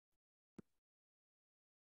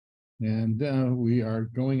And we are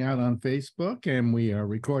going out on Facebook and we are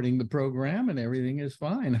recording the program and everything is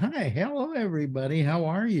fine. Hi, hello, everybody. How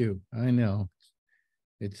are you? I know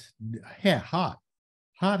it's hot,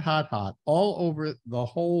 hot, all over the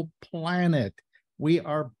whole planet. We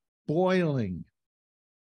are boiling.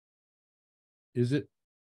 Is it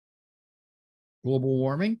global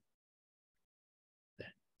warming?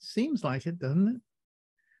 Seems like it, doesn't it?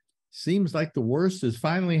 Seems like the worst has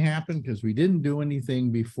finally happened because we didn't do anything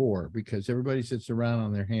before, because everybody sits around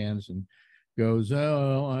on their hands and goes,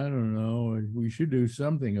 oh, I don't know, we should do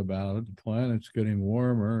something about it. The planet's getting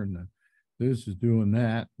warmer and this is doing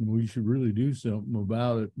that, and we should really do something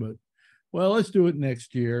about it. But, well, let's do it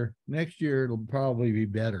next year. Next year, it'll probably be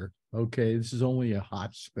better. Okay, this is only a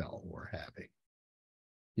hot spell we're having.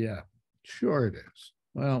 Yeah, sure it is.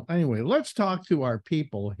 Well, anyway, let's talk to our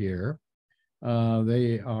people here.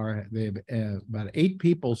 They've about 8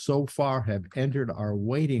 people so far have entered our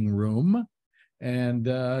waiting room, and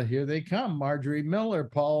here they come: Marjorie Miller,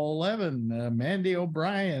 Paul Levin, Mandy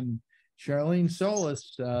O'Brien, Charlene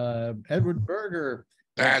Solis, Edward Berger.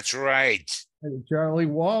 That's right. Charlie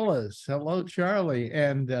Wallace. Hello, Charlie.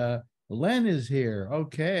 And Len is here.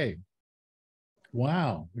 Okay.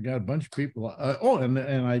 Wow, we got a bunch of people.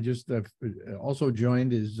 And I just also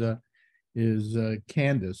joined is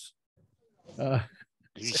Candace. I'm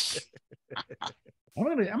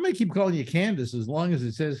gonna keep calling you Candace as long as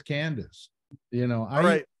it says Candace. You know, all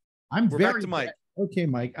right. We're back to Mike. Okay,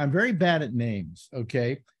 Mike. I'm very bad at names.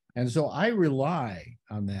 Okay, and so I rely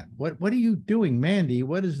on that. What are you doing, Mandy?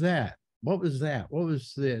 What is that? What was that? What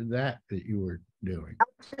was that you were doing?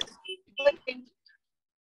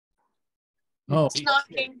 Oh,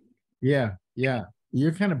 yeah.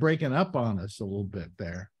 You're kind of breaking up on us a little bit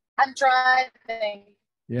there. I'm driving.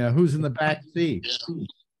 Yeah, who's in the back seat?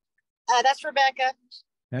 That's Rebecca.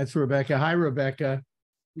 That's Rebecca. Hi, Rebecca.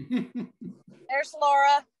 There's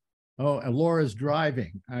Laura. Oh, and Laura's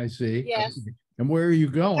driving. I see. Yes. And where are you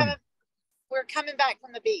going? We're coming back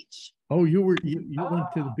from the beach. Oh, you went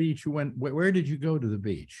to the beach. You went. Where did you go to the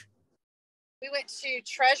beach? We went to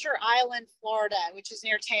Treasure Island, Florida, which is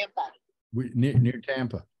near Tampa. Near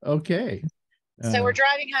Tampa. Okay. So we're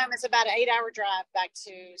driving home. It's about an 8-hour drive back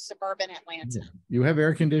to suburban Atlanta. Yeah. You have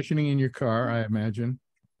air conditioning in your car, I imagine.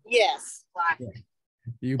 Yes.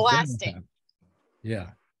 You blasting. Yeah.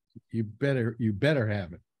 You better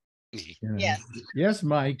have it. You know? Yes. Yes,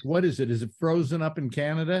 Mike. What is it? Is it frozen up in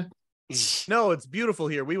Canada? No, it's beautiful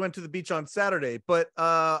here. We went to the beach on Saturday, but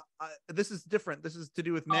this is different. This is to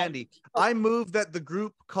do with Mandy. I moved that the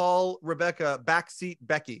group call Rebecca Backseat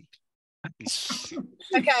Becky.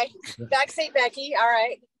 Okay, backseat Becky. All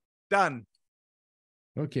right, done.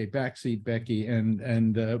 Okay, backseat Becky,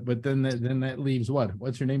 and but then that leaves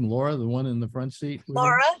what's her name? Laura, the one in the front seat.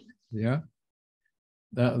 Laura. Yeah,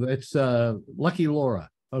 that's Lucky Laura.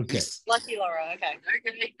 Okay. Lucky Laura. Okay.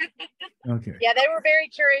 Okay. Yeah, they were very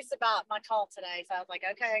curious about my call today, so I was like,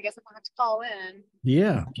 okay, I guess I'm gonna have to call in.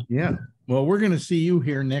 Yeah. Well, we're gonna see you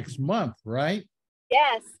here next month, right?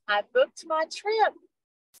 Yes, I booked my trip.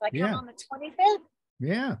 So I come on the 25th.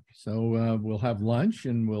 Yeah. So we'll have lunch,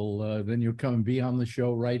 and we'll then you'll come and be on the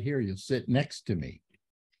show right here. You'll sit next to me.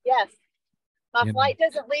 Yes. My flight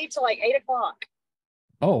doesn't leave till like 8 o'clock.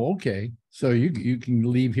 Oh, okay. So you can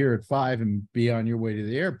leave here at 5 and be on your way to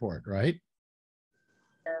the airport, right?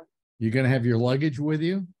 Sure. You're gonna have your luggage with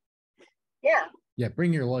you? Yeah. Yeah,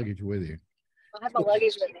 bring your luggage with you. I'll have my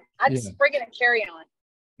luggage with me. I just bring it and carry on.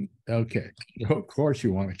 Okay. Of course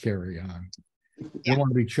you want to carry on. You want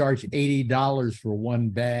to be charged $80 for one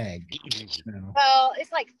bag. You know? Well,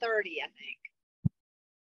 it's like 30, I think.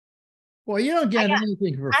 Well, you don't get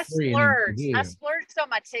anything for free. I splurged on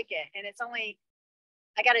my ticket, and it's only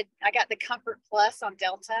I got the Comfort Plus on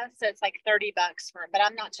Delta, so it's like $30 for it. But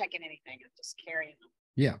I'm not checking anything. I'm just carrying them.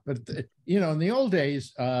 Yeah, but in the old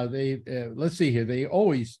days, let's see here. They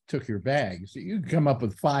always took your bags. You could come up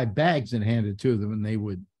with 5 bags and hand it to them, and they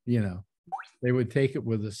would, they would take it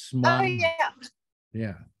with a smile. Oh yeah.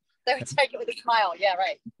 Yeah. They would take it with a smile. Yeah,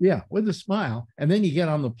 right. Yeah, with a smile. And then you get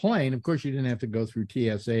on the plane. Of course, you didn't have to go through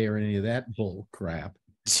TSA or any of that bull crap.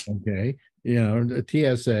 Okay.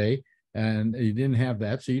 TSA, and you didn't have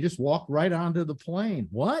that. So you just walked right onto the plane.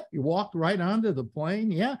 What? You walked right onto the plane?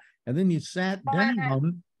 Yeah. And then you sat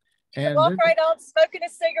down. And walked right on, smoking a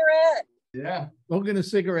cigarette. Yeah. Smoking a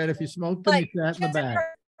cigarette. If you smoked them, you sat in the back.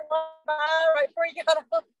 Right before you got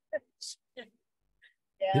on.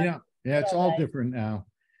 Yeah, it's all different now.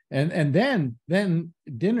 And then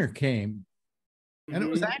dinner came, and it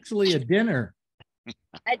was actually a dinner.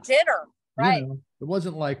 A dinner, right? It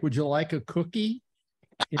wasn't like, would you like a cookie?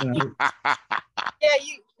 Yeah,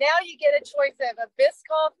 now you get a choice of a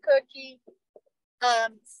Biscoff cookie.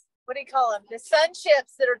 What do you call them? The sun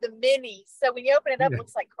chips that are the minis. So when you open it up, it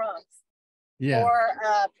looks like crumbs. Yeah. Or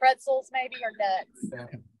pretzels, maybe, or nuts.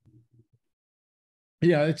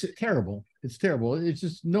 Yeah, it's terrible. It's terrible. It's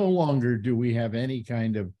just no longer do we have any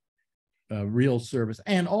kind of real service.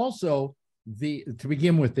 And also, to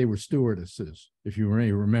begin with, they were stewardesses, if you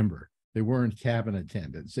remember. They weren't cabin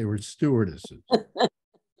attendants. They were stewardesses.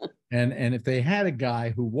 And if they had a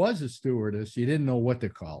guy who was a stewardess, you didn't know what to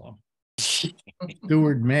call him.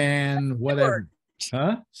 Steward man, whatever.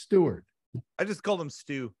 Huh? Steward. I just called him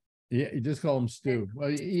Stu. Yeah, you just call them Stu. Well,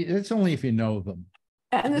 it's only if you know them.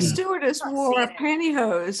 And the stewardess wore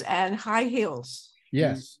pantyhose and high heels.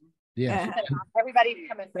 Yes. Yes. Everybody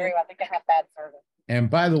coming through, I think they have bad service. And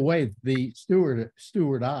by the way, the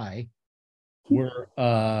steward I were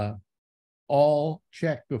all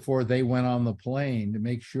checked before they went on the plane to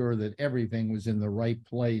make sure that everything was in the right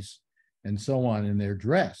place and so on in their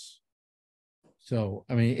dress. So,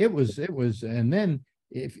 I mean, it was, and then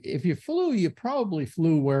if you flew, you probably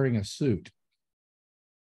flew wearing a suit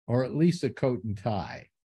or at least a coat and tie,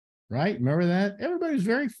 right? Remember that? Everybody was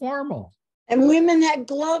very formal. And women had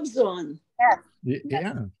gloves on.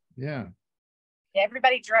 Yeah.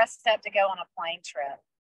 Everybody dressed up to go on a plane trip.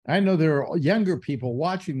 I know there are younger people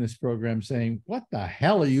watching this program saying, what the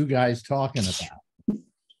hell are you guys talking about?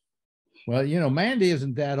 Well, you know, Mandy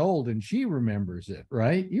isn't that old and she remembers it,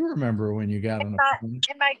 right? You remember when you got on a plane.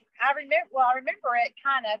 I remember it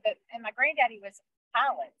kind of, but and my granddaddy was a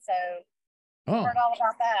pilot, so I heard all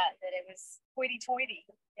about that it was hoity-toity.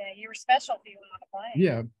 You know, you were special if you went on a plane.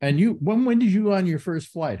 Yeah. And when did you go on your first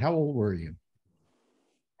flight? How old were you?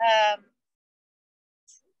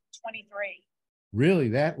 23. Really,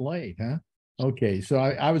 that late, huh? Okay, so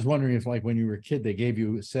I was wondering if, like, when you were a kid, they gave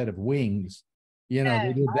you a set of wings. You know,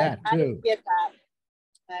 they did that too. I didn't get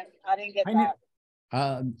that. I didn't get that.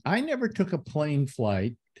 I never took a plane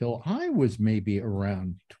flight till I was maybe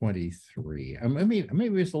around 23. Maybe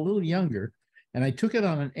it was a little younger, and I took it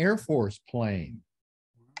on an Air Force plane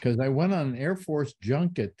because I went on an Air Force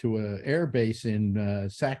junket to an air base in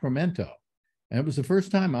Sacramento, and it was the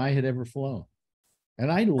first time I had ever flown.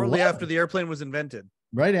 And I shortly after the airplane was invented.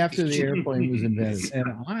 Right after the airplane was invented,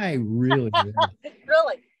 and I really really, it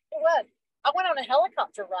was. I went on a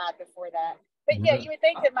helicopter ride before that. But yeah, you would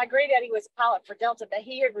think that my granddaddy was a pilot for Delta, but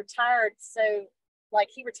he had retired. So, like,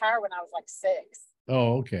 he retired when I was like 6.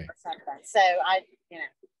 Oh, okay. Or something. So I,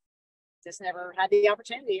 just never had the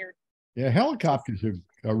opportunity. Yeah, helicopters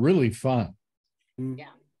are really fun. Yeah.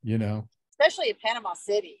 You know, especially in Panama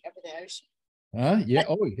City over the ocean. Yeah.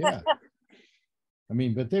 Oh, yeah. I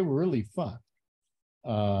mean, but they were really fun.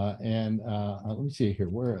 Let me see here.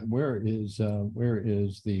 Where is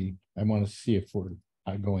the? I want to see if we're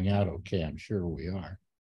going out okay. I'm sure we are.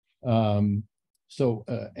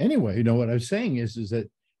 Anyway, you know what I was saying is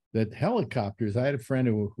that helicopters. I had a friend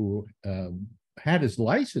who had his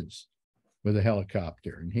license with a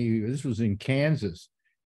helicopter, and this was in Kansas,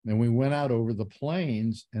 and we went out over the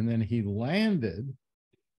plains, and then he landed,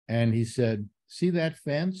 and he said, "See that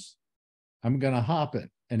fence? I'm going to hop it."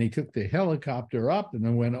 And he took the helicopter up and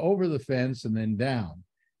then went over the fence and then down.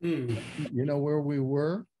 You know where we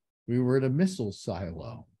were? We were at a missile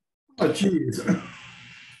silo. Oh, geez.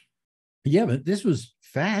 Yeah, but this was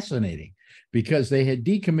fascinating because they had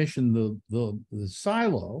decommissioned the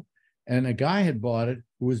silo, and a guy had bought it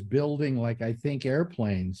who was building, like, I think,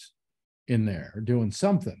 airplanes in there, doing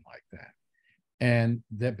something like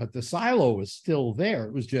that. But the silo was still there.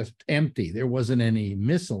 It was just empty. There wasn't any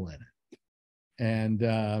missile in it. And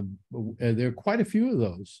there are quite a few of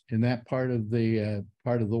those in that part of the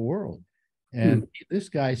world. And this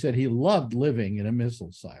guy said he loved living in a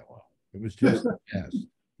missile silo. It was just the best,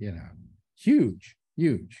 huge.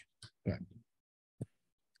 But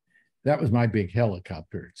that was my big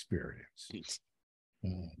helicopter experience.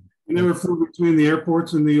 You never flew between the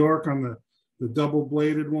airports in New York on the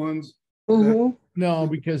double-bladed ones? No,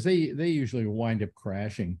 because they usually wind up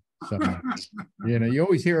crashing. You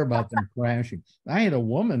always hear about them crashing. I had a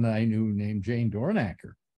woman I knew named Jane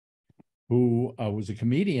Dornacker, who was a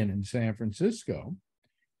comedian in San Francisco,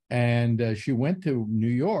 and she went to New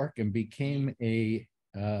York and became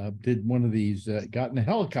did one of these, got in a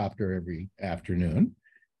helicopter every afternoon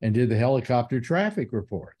and did the helicopter traffic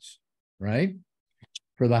reports, right?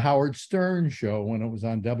 For the Howard Stern show when it was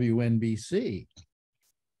on WNBC.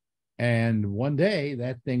 And one day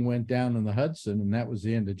that thing went down in the Hudson, and that was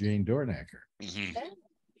the end of Jane Dornacker.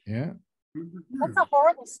 Yeah. That's a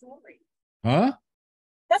horrible story. Huh?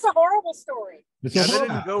 That's a horrible story. That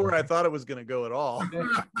didn't go where I thought it was going to go at all.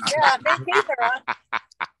 Yeah, me neither.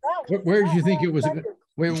 Where did you think it was?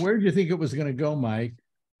 Wait, where did you think it was going to go, Mike?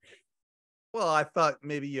 Well, I thought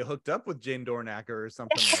maybe you hooked up with Jane Dornacker or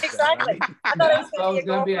something like Exactly. that. I thought it was That was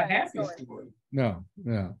going to be a happy girlfriend story. story. No,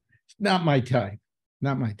 it's not my type.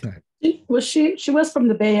 Not my type. She was from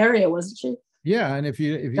the Bay Area, wasn't she? Yeah, and if I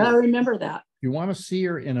you remember that. want to see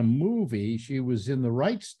her in a movie, she was in The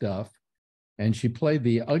Right Stuff, and she played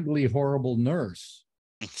the ugly, horrible nurse.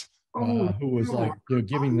 Who was like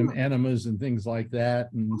giving them enemas and things like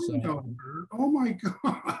that, and so Oh my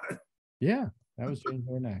God. yeah, that was Jane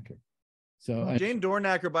Dornacker. So Jane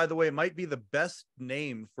Dornacker, by the way, might be the best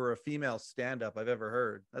name for a female stand-up I've ever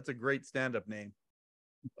heard. That's a great stand-up name.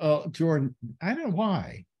 Jordan, I don't know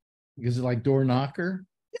why, because it's like door knocker.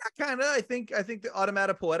 Yeah, kind of. I think the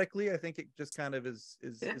automatopoetically, I think it just kind of is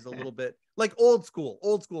a little bit like old school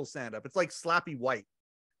stand-up. It's like Slappy White.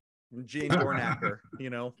 Jane Dornacker, you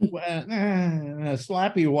know. Well,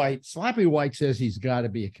 Slappy White says he's got to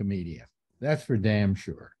be a comedian. That's for damn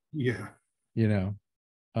sure. Yeah. You know,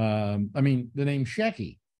 I mean, the name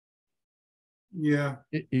Shecky. Yeah.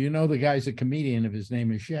 You know, the guy's a comedian if his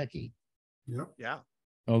name is Shecky. Yep. Yeah.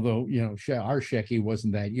 Although, you know, our Shecky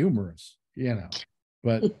wasn't that humorous, you know,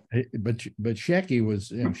 but Shecky was,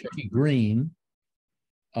 you know, Shecky Green.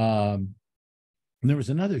 And there was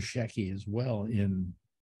another Shecky as well in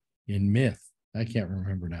Myth. I can't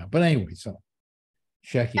remember now, but anyway, so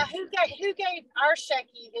Shecky. Now, who gave our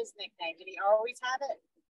Shecky his nickname? Did he always have it?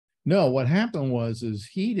 No, what happened is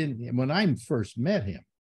he didn't, when I first met him,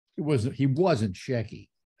 he wasn't Shecky.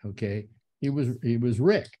 Okay. He was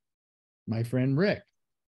Rick, my friend Rick.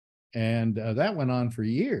 And that went on for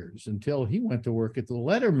years until he went to work at the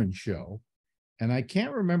Letterman show. And I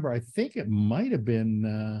can't remember, I think it might have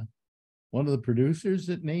been one of the producers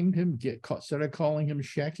that named him, started calling him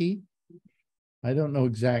Shecky. I don't know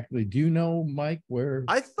exactly. Do you know, Mike, where?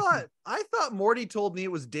 I thought Morty told me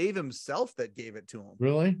it was Dave himself that gave it to him.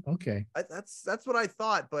 Really? Okay. That's what I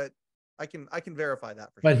thought, but I can verify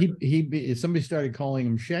that for but sure. But somebody started calling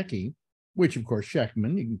him Shecky, which of course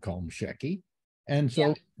Sheckman, you can call him Shecky. And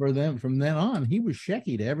so from then on, he was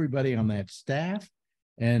Shecky to everybody on that staff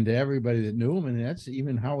and to everybody that knew him. And that's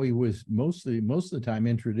even how he was most of the time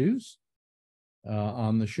introduced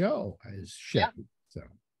on the show as Shecky. So,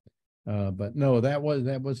 but no, that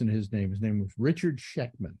wasn't his name. His name was Richard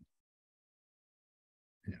Sheckman.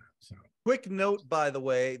 Yeah. So quick note, by the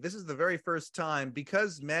way, this is the very first time,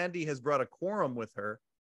 because Mandy has brought a quorum with her.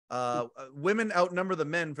 Women outnumber the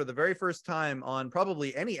men for the very first time on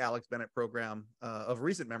probably any Alex Bennett program of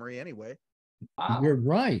recent memory anyway. Wow.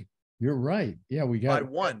 You're right. Yeah, we got by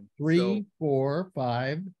one. 3, 4,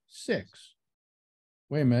 5, 6.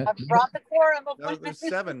 Wait a minute. I've brought the quorum of No, there's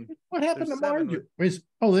 7. What happened There's to 7. Marjorie?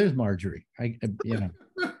 There's Marjorie.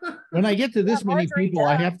 When I get to this many Marjorie, people,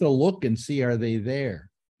 I have to look and see, are they there?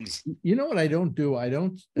 You know what I don't do?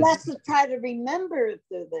 Let's try to remember if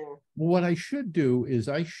they're there. What I should do is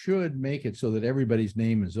I should make it so that everybody's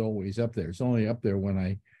name is always up there. It's only up there when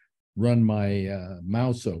I run my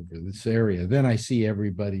mouse over this area. Then I see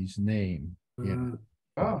everybody's name, you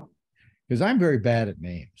know, because I'm very bad at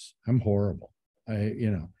names. I'm horrible. I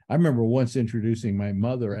remember once introducing my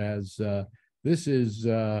mother as this is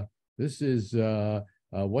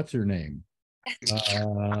what's her name?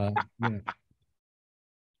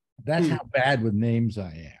 That's how bad with names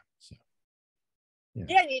I am. So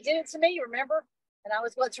yeah, you did it to me, you remember? And I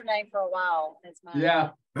was what's her name for a while. It's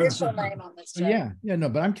my official name on this show. No,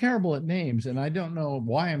 but I'm terrible at names, and I don't know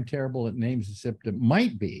why I'm terrible at names, except it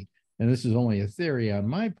might be, and this is only a theory on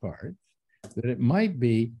my part, that it might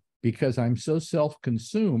be because I'm so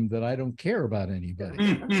self-consumed that I don't care about anybody.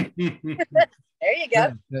 There you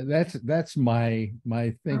go. That's my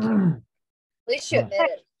thinking. At least you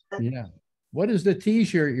admit it. Yeah. What is the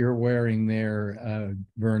T-shirt you're wearing there,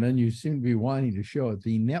 Vernon? You seem to be wanting to show it.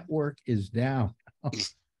 The network is down.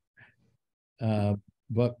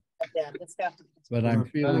 But I'm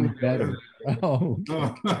feeling better. Oh,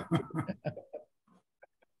 okay.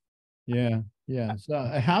 Yeah. So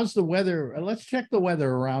how's the weather? Let's check the weather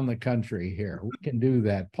around the country here. We can do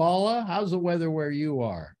that. Paula, how's the weather where you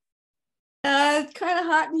are? It's kind of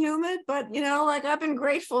hot and humid, but like I've been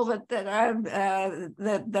grateful that I've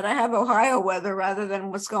that I have Ohio weather rather than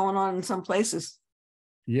what's going on in some places.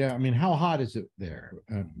 Yeah, I mean, how hot is it there?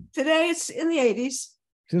 Today it's in the 80s.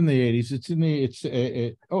 It's in the 80s.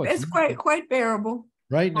 It's quite bearable.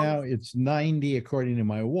 Right now it's 90 according to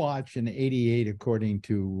my watch and 88 according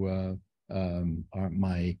to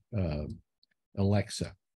my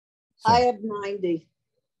Alexa. So I have 90.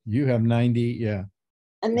 You have 90, yeah.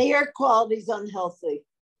 And the air quality is unhealthy.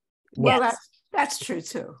 Well, that's true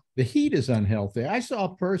too. The heat is unhealthy. I saw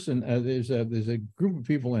a person. There's a group of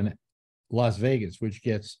people in Las Vegas, which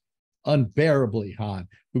gets unbearably hot,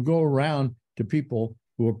 who go around to people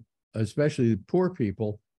who are, especially poor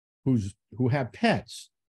people, who have pets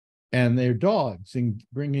and their dogs, and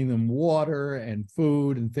bringing them water and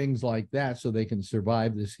food and things like that so they can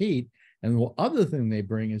survive this heat. And the other thing they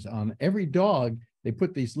bring is, on every dog, they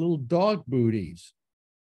put these little dog booties,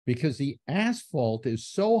 because the asphalt is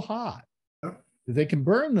so hot that they can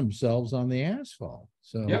burn themselves on the asphalt.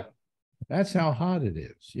 So that's how hot it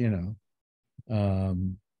is, you know.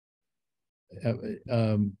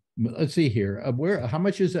 Let's see here. How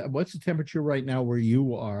much is that? What's the temperature right now where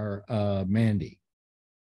you are, Mandy?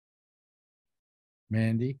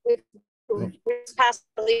 Mandy? It's past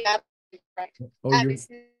the right. Oh, you're It's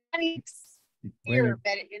 90 here,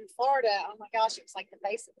 but in Florida, oh my gosh, it was like the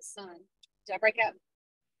face of the sun. Did I break up?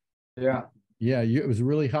 Yeah. Yeah, it was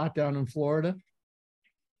really hot down in Florida.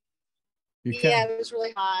 Yeah, it was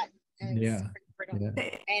really hot. Yeah.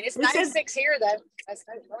 And it's They said- 96 here, though. That's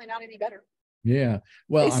really not any better. Yeah.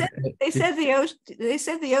 Well, they said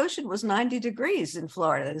the ocean was 90 degrees in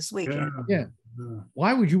Florida this weekend. Yeah.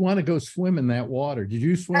 Why would you want to go swim in that water? Did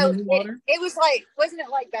you swim in the water? It was like, wasn't it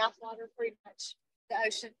like bath water pretty much? The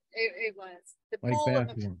ocean, it was. The Like pool and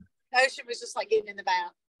bath the water. ocean was just like getting in the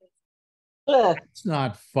bath. It's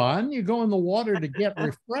not fun. You go in the water to get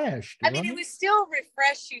refreshed. I mean, right? it would still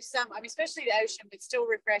refresh you some. I mean, especially the ocean would still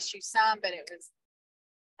refresh you some, but it was,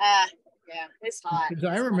 yeah, it's hot. Because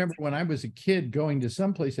I remember when I was a kid going to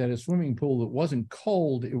someplace that had a swimming pool that wasn't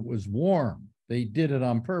cold, it was warm. They did it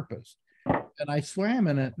on purpose. And I swam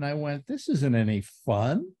in it and I went, this isn't any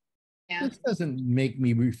fun. Yeah. This doesn't make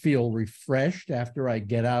me feel refreshed after I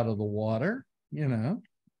get out of the water, you know?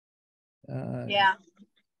 Yeah,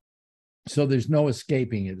 So there's no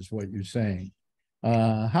escaping it, is what you're saying.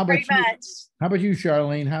 How about pretty you? much. How about you,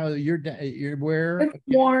 Charlene? How you're where? It's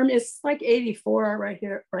warm. It's like 84 right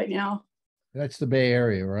here, right now. That's the Bay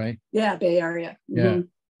Area, right? Yeah, Bay Area. Yeah.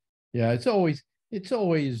 Yeah, it's always,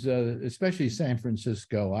 especially San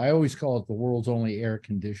Francisco. I always call it the world's only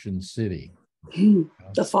air-conditioned city.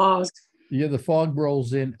 The fog. Yeah, the fog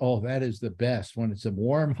rolls in. Oh, that is the best. When it's a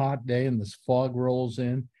warm, hot day and this fog rolls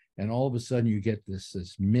in, and all of a sudden you get this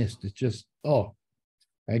mist. It's just, oh,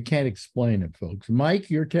 I can't explain it, folks. Mike,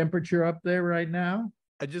 your temperature up there right now?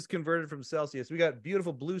 I just converted from Celsius. We got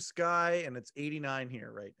beautiful blue sky and it's 89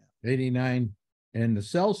 here right now. 89. And the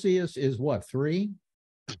Celsius is what, 3?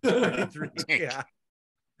 33, yeah.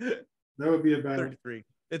 That would be about 33.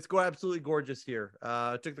 It's absolutely gorgeous here.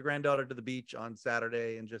 Took the granddaughter to the beach on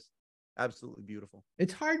Saturday and just absolutely beautiful.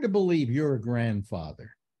 It's hard to believe you're a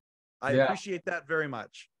grandfather. I appreciate that very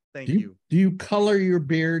much. Thank you. Do you color your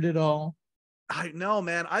beard at all? I know,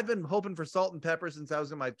 man. I've been hoping for salt and pepper since I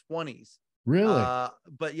was in my 20s. Really?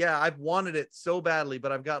 But yeah, I've wanted it so badly,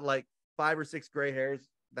 but I've got like 5 or 6 gray hairs.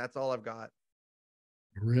 That's all I've got.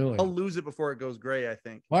 Really? I'll lose it before it goes gray, I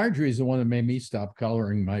think. Marjorie's the one that made me stop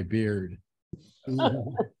coloring my beard.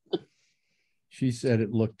 She said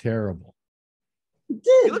it looked terrible.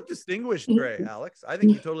 You look distinguished, Gray, Alex. I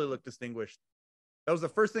think you totally look distinguished. That was the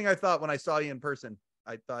first thing I thought when I saw you in person.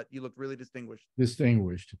 I thought you looked really distinguished.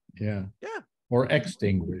 Distinguished, yeah. Yeah. Or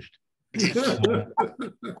extinguished. Where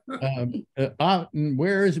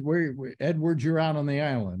Edward? You're out on the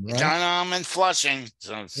island, right? I'm in Flushing.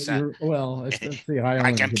 So Well, that's the island.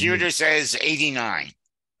 my computer says 89.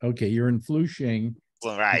 Okay, you're in Flushing.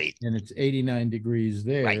 Right. And it's 89 degrees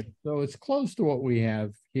there. Right. So it's close to what we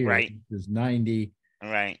have here. Right. Which is 90.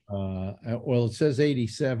 Right. Well, it says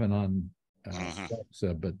 87 on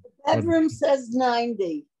Alexa, but Bedroom says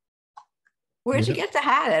 90. Where'd you get the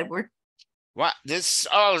hat, Edward? What this?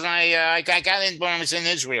 Oh, I got it when I was in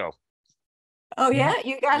Israel. Oh yeah,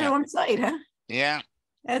 you got it on site, huh? Yeah,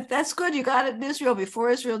 That's good. You got it in Israel before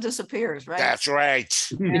Israel disappears, right? that's right.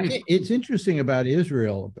 It's interesting about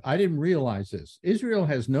Israel. I didn't realize this. Israel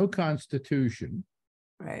has no constitution.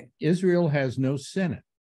 Right. Israel has no Senate.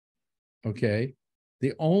 Okay.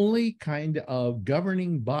 The only kind of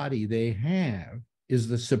governing body they have is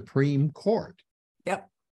the Supreme Court. Yep.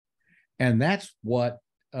 And that's what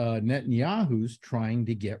Netanyahu's trying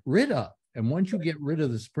to get rid of. And once you get rid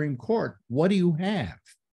of the Supreme Court, what do you have?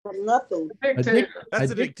 Nothing.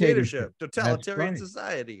 That's a dictatorship, totalitarian right.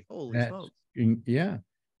 society. Holy smokes. Yeah.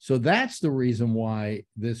 So that's the reason why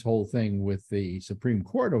this whole thing with the Supreme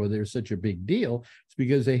Court over there is such a big deal. It's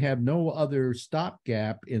because they have no other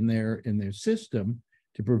stopgap in their system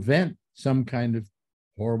to prevent some kind of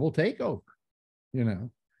horrible takeover, you know.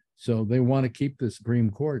 So they want to keep the Supreme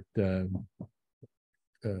Court in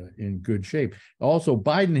good shape. Also,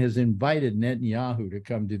 Biden has invited Netanyahu to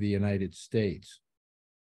come to the United States.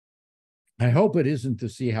 I hope it isn't to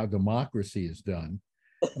see how democracy is done.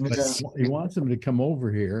 But he wants them to come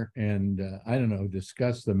over here and I don't know,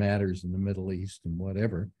 discuss the matters in the Middle East and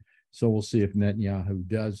whatever. So we'll see if Netanyahu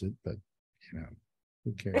does it, but you know,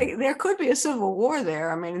 who cares? There could be a civil war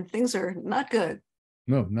there. I mean, things are not good.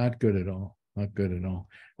 No, not good at all. Not good at all.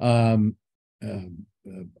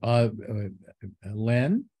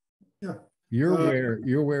 Len? Yeah.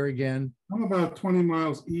 You're where again? I'm about 20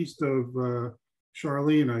 miles east of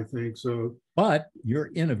Charlene, I think. So, But you're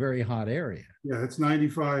in a very hot area. yeah, it's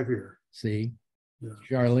 95 here. See? Yeah.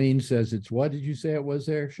 Charlene says it's, what did you say it was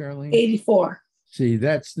there, Charlene? 84. See,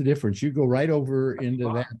 that's the difference. You go right over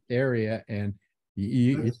into that area and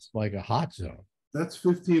it's like a hot zone. That's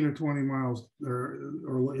 15 or 20 miles or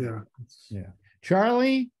yeah. Yeah.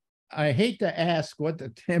 Charlie, I hate to ask what the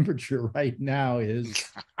temperature right now is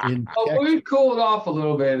in Oh, we've cooled off a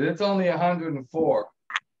little bit. It's only 104.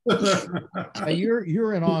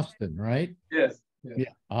 You're in Austin, right? Yes. Yeah,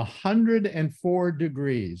 104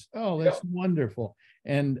 degrees. Oh, that's wonderful.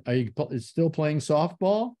 And are you still playing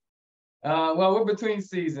softball? Well, we're between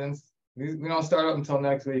seasons. We don't start up until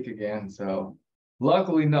next week again. So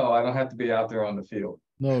luckily, no, I don't have to be out there on the field.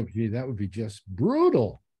 No, gee, that would be just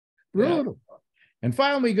brutal. Brutal. Yeah. And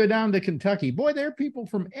finally, we go down to Kentucky. Boy, there are people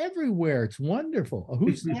from everywhere. It's wonderful. Oh,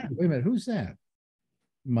 who's that? Wait a minute. Who's that?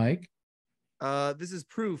 Mike? This is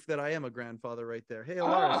proof that I am a grandfather right there. Hey,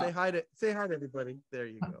 Alara, say hi to everybody. There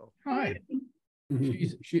you go. Hi.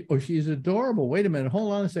 She's adorable. Wait a minute.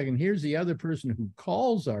 Hold on a second. Here's the other person who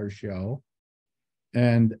calls our show.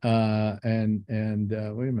 And wait a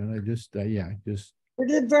minute. I just Where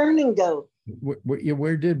did Vernon go?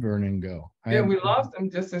 Where did Vernon go? Yeah, we lost him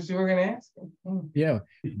just as you were going to ask him. Yeah,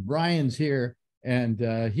 Brian's here, and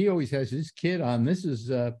he always has his kid on. This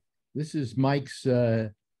is Mike's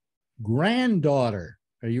granddaughter.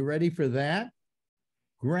 Are you ready for that?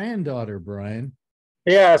 Granddaughter, Brian.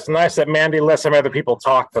 Yeah, it's nice that Mandy lets some other people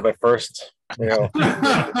talk for the first, you know.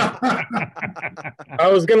 I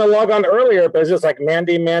was going to log on earlier, but it's just like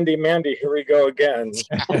Mandy, here we go again.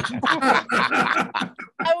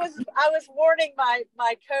 I was warning my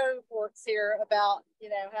cohorts here about, you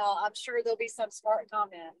know, how I'm sure there'll be some smart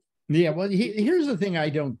comment. Yeah, well, here's the thing I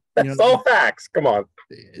don't. That's all facts. Come on.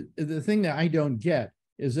 The thing that I don't get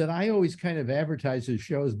is that I always kind of advertise the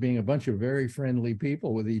show as being a bunch of very friendly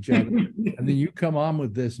people with each other. And then you come on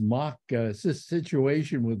with this mock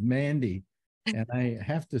situation with Mandy. And I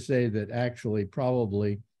have to say that actually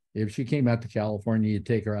probably if she came out to California, you'd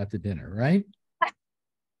take her out to dinner, right?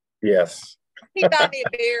 Yes. He bought me a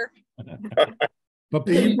beer. But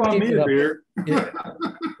He bought me a beer.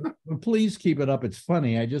 Please keep it up. It's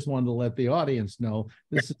funny. I just wanted to let the audience know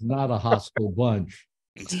this is not a hostile bunch.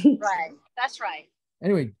 Right. That's right.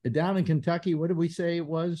 Anyway, down in Kentucky, what did we say it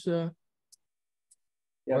was? Yeah,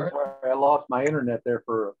 sorry, I lost my internet there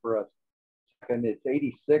for a second. It's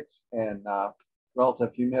 86 and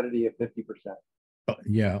relative humidity of 50%.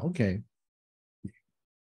 Yeah, okay.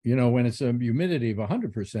 You know, when it's a humidity of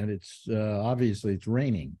 100%, it's obviously it's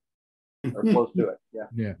raining. Or close to it, yeah.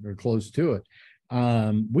 Yeah, or close to it.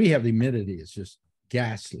 We have the humidity. It's just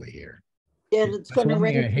ghastly here. Yeah, it's going to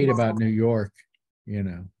rain. I hate about New York, you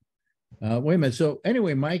know. Wait a minute. So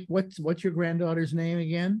anyway, Mike, what's your granddaughter's name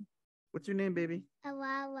again? What's your name, baby?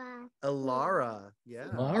 Alara. Yeah.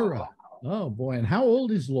 Laura. Oh boy. And how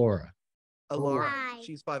old is Laura? Alara. 5.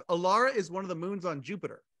 She's 5. Alara is one of the moons on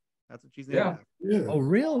Jupiter. That's what she's named after. Yeah. Oh,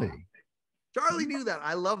 really? Charlie knew that.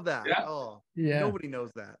 I love that. Yeah. Oh, yeah. Nobody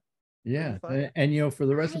knows that. Yeah. And you know, for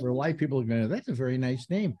the rest of her life, people are going, that's a very nice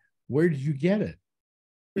name. Where did you get it?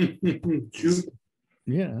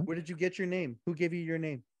 Yeah. Where did you get your name? Who gave you your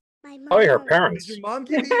name? My mom. Oh, your parents. Did your mom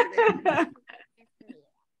give you your name?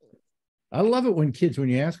 I love it when kids, when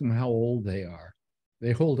you ask them how old they are,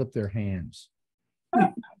 they hold up their hands.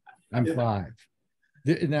 I'm 5.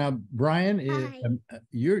 Now, Brian,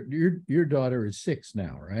 your daughter is 6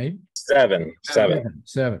 now, right? 7.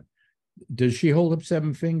 Does she hold up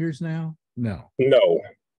 7 fingers now? No.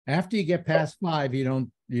 After you get past 5, you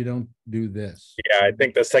don't do this. Yeah, I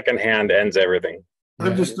think the second hand ends everything.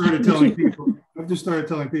 I've just started telling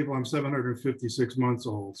people I'm 756 months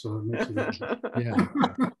old, so it makes it yeah.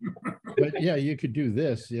 But yeah, you could do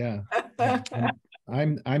this, yeah.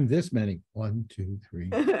 And I'm this many. 1, 2, 3,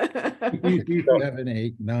 7,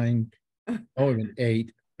 8, 9. Oh, even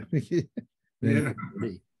 8. Yeah.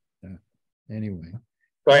 So Anyway.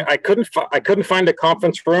 I couldn't find a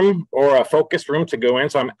conference room or a focus room to go in,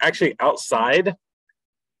 so I'm actually outside.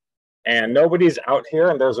 And nobody's out here,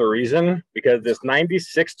 and there's a reason, because it's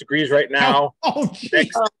 96 degrees right now.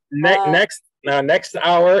 Next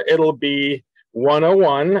hour it'll be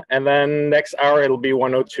 101, and then next hour it'll be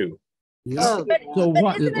 102. Yeah. But So isn't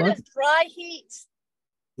what? it a dry heat?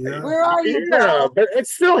 Yeah. Where are you, Yeah, Bill? but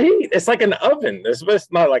it's still heat. It's like an oven. It's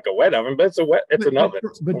not like a wet oven, but it's an oven.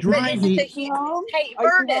 But But dry it's the heat, heat. home? Hey, Are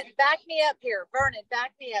you Vernon, back me up here. Vernon,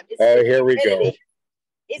 back me up. It's Oh, the here we go. humidity.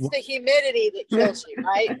 It's the humidity that kills you,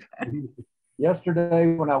 right?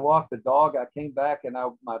 Yesterday, when I walked the dog, I came back and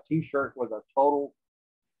my t-shirt was a total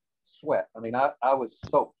sweat. I mean, I was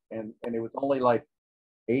soaked, and it was only like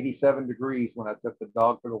 87 degrees when I took the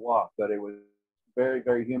dog for the walk, but it was very,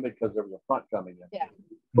 very humid because there was a front coming in. Yeah.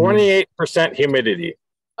 28% humidity.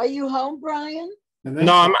 Are you home, Brian? And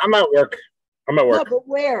No, I'm at work. I'm at No, work but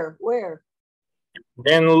where? Where?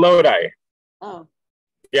 in Lodi. Oh,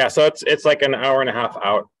 Yeah, so it's like an hour and a half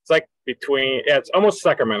out. It's like it's almost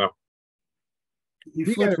Sacramento. he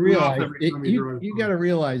you flips gotta me off realize every time he drives you by. gotta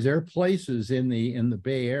realize there are places in the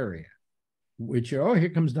Bay Area, which are, oh, here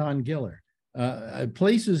comes Don Giller.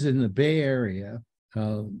 Places in the Bay Area. Wait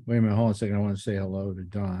a minute, hold on a second. I want to say hello to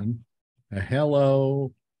Don.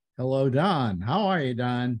 Hello, Don. How are you,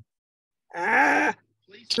 Don?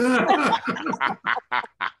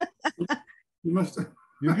 You must.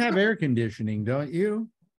 You have air conditioning, don't you?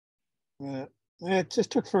 It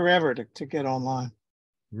just took forever to get online.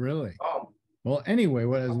 Really? Oh, Well, anyway,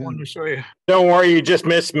 what I I was going wanted to to show you. Don't worry, you just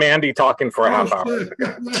missed Mandy talking for a half hour.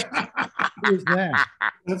 who's that?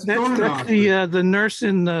 That's That's the nurse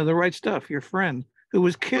in the Right Stuff, your friend, who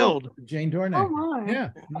was killed. Jane Dornick. oh my. Yeah,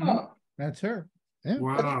 mhm. That's her. Yeah.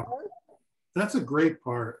 Wow. That's a great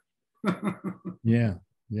part. Yeah,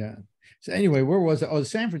 yeah. So anyway, where was it? Oh,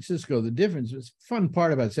 San Francisco. The difference, the fun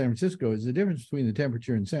part about San Francisco is the difference between the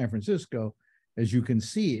temperature in San Francisco, as you can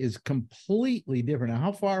see, is completely different. Now,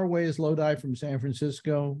 how far away is Lodi from San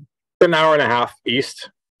Francisco? An hour and a half east.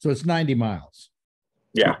 So it's 90 miles.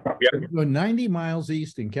 Yeah. Yeah. Go 90 miles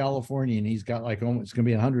east in California, and he's got like almost, it's going to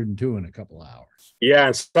be 102 in a couple of hours. Yeah.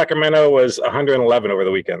 And Sacramento was 111 over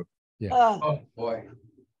the weekend. Yeah. oh boy.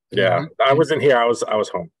 Yeah. I wasn't here. I was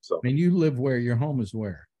home. So And you live where? Your home is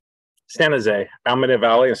where? San Jose, Alameda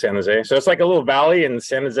Valley in San Jose. So it's like a little valley in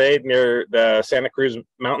San Jose near the Santa Cruz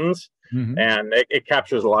Mountains. Mhm. And it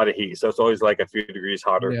captures a lot of heat. So it's always like a few degrees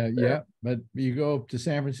hotter. Yeah, there. yeah. But you go up to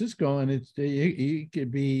San Francisco and it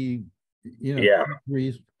could be, Yeah.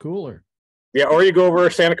 degrees cooler. Yeah, or you go over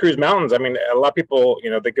Santa Cruz Mountains. I mean, a lot of people,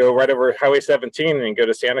 they go right over Highway 17 and go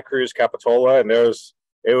to Santa Cruz, Capitola, and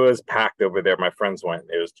it was packed over there. My friends went.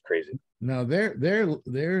 It was crazy. Now there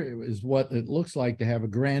is what it looks like to have a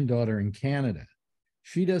granddaughter in Canada.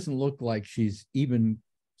 She doesn't look like she's even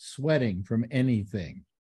sweating from anything.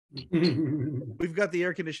 We've got the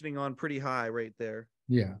air conditioning on pretty high right there.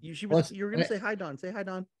 Yeah. You were gonna say hi, Don. Say hi,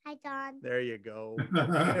 Don. Hi, Don. There you go.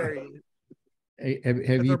 There you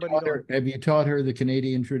Have you taught her the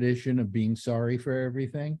Canadian tradition of being sorry for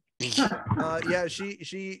everything? Yeah,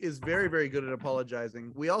 she is very, very good at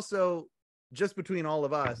apologizing. We also, just between all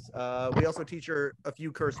of us, we also teach her a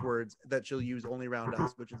few curse words that she'll use only around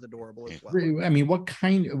us, which is adorable as well. I mean, what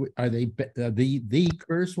kind are they? The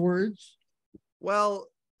curse words? Well,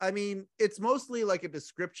 I mean, it's mostly like a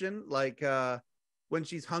description. Like when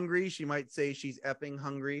she's hungry, she might say she's effing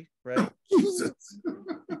hungry, right?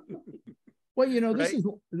 Well, Right?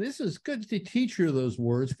 this is good to teach her those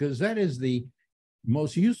words, because that is the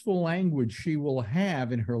most useful language she will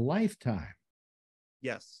have in her lifetime.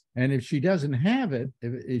 Yes. And if she doesn't have it,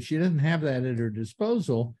 if she doesn't have that at her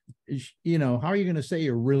disposal, how are you going to say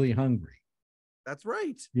you're really hungry? That's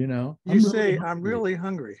right. I'm really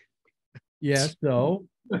hungry. Yes, so,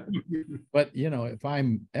 but if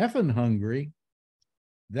I'm effing hungry,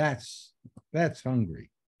 that's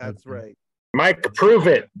hungry. That's right. Mike, prove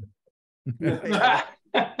it.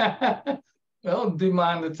 Don't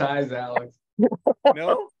demonetize Alex.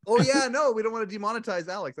 No? Oh yeah, no, we don't want to demonetize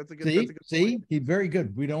Alex. That's a good See, point. he's very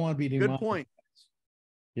good. We don't want to be demonetized. Good point.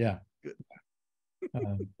 Yeah. Good.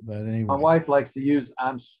 But anyway. My wife likes to use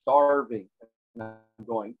 "I'm starving," and I'm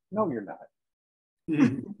going, "No, you're not."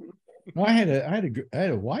 Well, I had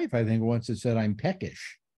a wife, I think, once that said I'm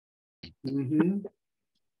peckish. Mm-hmm.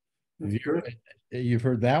 You've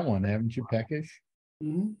heard that one, haven't you? Peckish.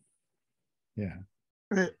 Mm-hmm. Yeah.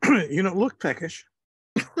 You don't look peckish.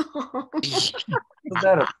 Is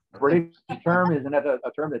that a British term? Isn't that a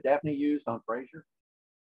term that Daphne used on Frasier?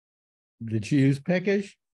 Did she use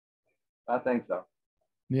peckish? I think so.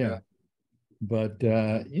 Yeah. But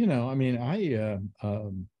I mean,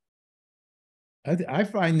 I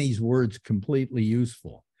find these words completely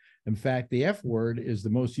useful. In fact, the F word is the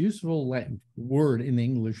most useful word in the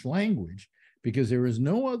English language, because there is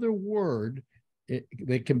no other word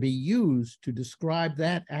that can be used to describe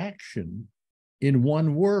that action in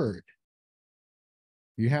one word.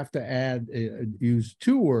 You have to use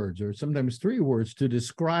two words or sometimes three words to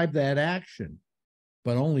describe that action.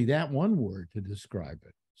 but only that one word to describe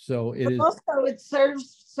it. So it But is. also, it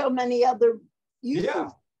serves so many other uses. Yeah.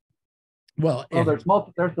 Well, Oh, there's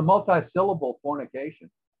the multi-syllable fornication.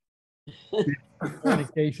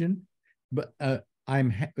 fornication, but but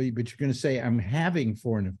you're going to say I'm having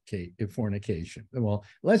fornication. Well,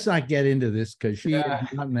 let's not get into this because she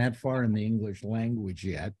hasn't gotten that far in the English language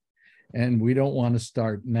yet, and we don't want to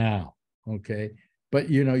start now. Okay, but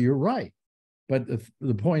you're right. But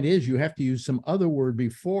the point is, you have to use some other word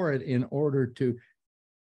before it in order to.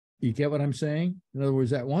 You get what I'm saying? In other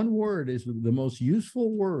words, that one word is the most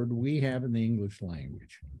useful word we have in the English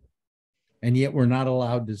language. And yet we're not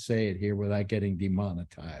allowed to say it here without getting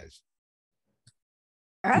demonetized.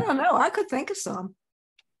 I don't know. I could think of some.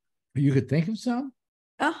 You could think of some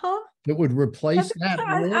Uh-huh. that would replace that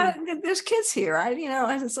word? There's kids here.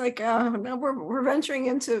 It's like no, we're venturing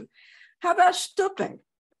into, how about stooping?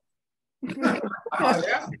 Oh,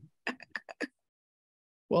 yeah.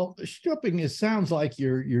 Well, stooping sounds like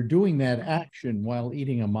you're doing that action while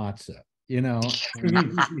eating a matzah,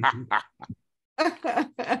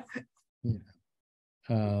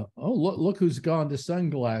 look who's gone to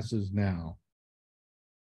sunglasses now.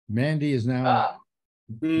 Mandy is now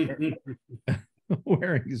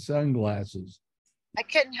wearing sunglasses. I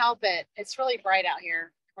couldn't help it. It's really bright out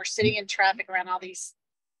here. We're sitting in traffic around all these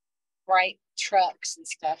bright trucks and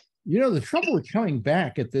stuff. The trouble with coming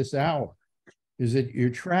back at this hour is that you're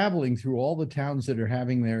traveling through all the towns that are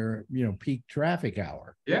having their, peak traffic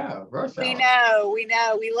hour. Yeah, rush hour. We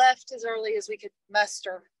know. We left as early as we could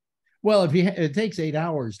muster. Well, it takes 8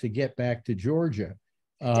 hours to get back to Georgia.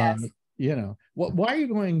 Yes. Why are you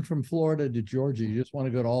going from Florida to Georgia? You just want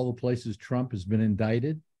to go to all the places Trump has been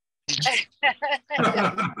indicted? I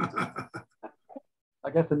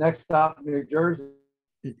guess the next stop, New Jersey.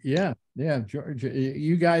 Yeah, Georgia.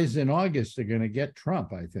 You guys in August are going to get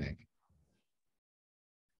Trump, I think.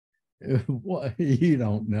 Well, you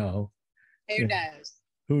don't know. Who knows?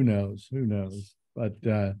 Who knows? But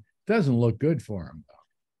doesn't look good for him,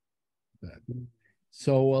 though.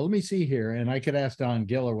 So let me see here, and I could ask Don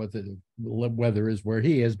Giller what the weather is where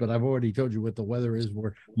he is, but I've already told you what the weather is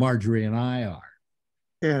where Marjorie and I are.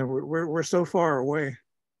 Yeah, we're so far away.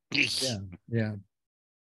 Yeah.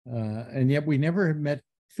 And yet we never have met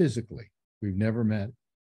physically. We've never met.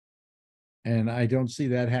 And I don't see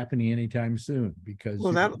that happening anytime soon because.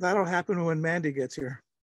 Well, that'll happen when Mandy gets here.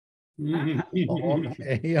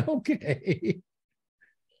 Okay.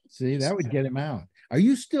 See, that would get him out. Are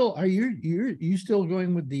you still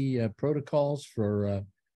going with the protocols for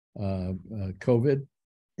COVID?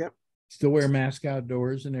 Yep. Still wear a mask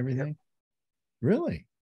outdoors and everything? Yep. Really?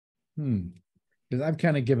 Because I've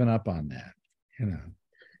kind of given up on that, And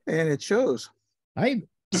it shows. I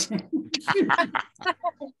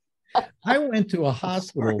went to a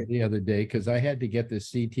hospital the other day because I had to get the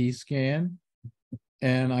CT scan.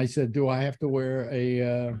 And I said, do I have to wear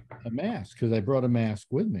a mask? Because I brought a mask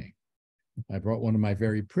with me. I brought one of my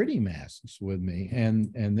very pretty masks with me. And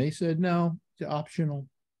they said, no, it's optional,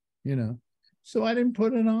 So I didn't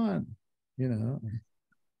put it on,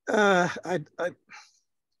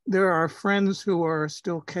 There are friends who are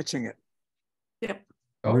still catching it. Yep.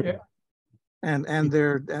 Oh, yeah. And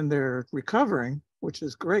they're recovering, which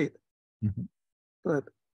is great. Mm-hmm. But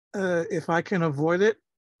if I can avoid it,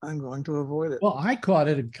 I'm going to avoid it. Well, I caught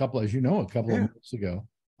it a couple of months ago.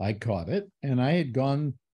 I caught it, and I had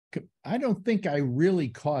gone. I don't think I really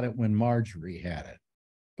caught it when Marjorie had it,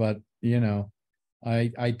 but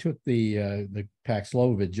I took the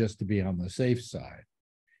Paxlovid just to be on the safe side.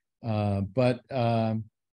 But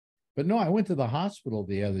no, I went to the hospital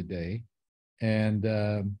the other day, and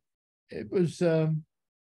it was.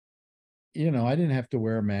 I didn't have to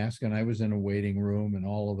wear a mask, and I was in a waiting room and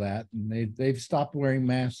all of that. And they've stopped wearing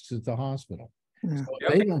masks at the hospital. Yeah. So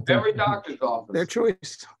they don't Every doctor's office. Their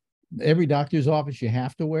choice. Every doctor's office, you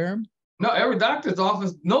have to wear them? No, every doctor's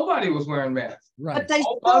office, nobody was wearing masks. Right. But they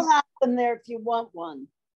still have them there if you want one.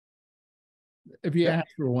 If you ask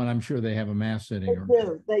for one, I'm sure they have a mask sitting.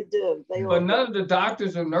 They do. But none of the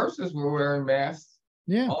doctors or nurses were wearing masks.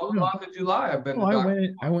 Yeah. All the month of July, I've been.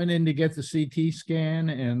 I went in to get the CT scan,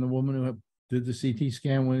 and the woman who did the CT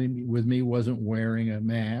scan with me wasn't wearing a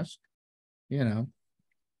mask. Yeah,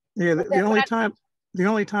 the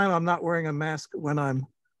only time I'm not wearing a mask when I'm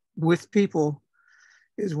with people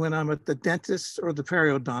is when I'm at the dentist or the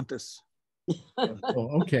periodontist.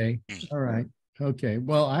 Oh, okay. All right. Okay.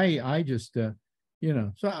 Well, I just so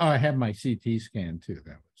I have my CT scan too.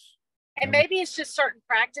 And maybe it's just certain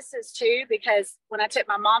practices too, because when I took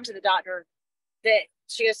my mom to the doctor, that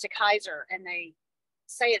she goes to Kaiser and they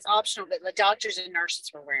say it's optional, but the doctors and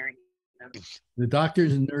nurses were wearing them. The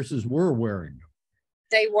doctors and nurses were wearing them.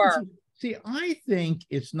 They were. See, I think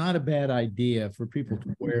it's not a bad idea for people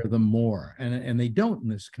to wear them more, and they don't in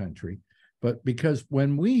this country. But because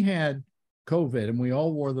when we had COVID and we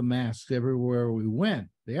all wore the masks everywhere we went,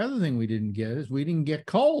 the other thing we didn't get is we didn't get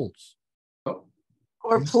colds.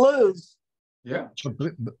 Or flus. Yeah.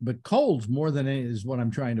 But colds more than any is what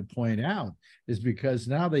I'm trying to point out, is because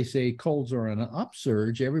now they say colds are on an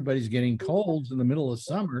upsurge. Everybody's getting colds in the middle of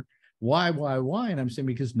summer. Why? And I'm saying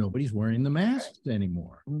because nobody's wearing the masks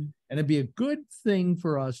anymore. And it'd be a good thing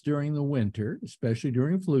for us during the winter, especially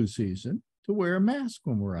during flu season, to wear a mask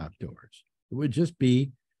when we're outdoors. It would just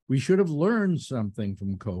be, we should have learned something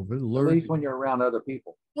from COVID. At least when you're around other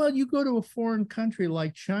people. Well, you go to a foreign country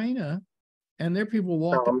like China, and there are people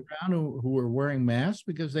walking around who are wearing masks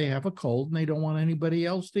because they have a cold and they don't want anybody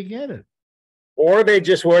else to get it. Or they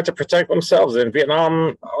just wear it to protect themselves. In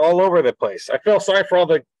Vietnam, all over the place. I feel sorry for all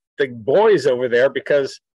the boys over there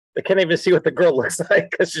because they can't even see what the girl looks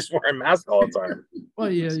like because she's wearing masks all the time.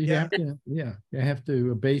 Well, you have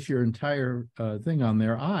to base your entire thing on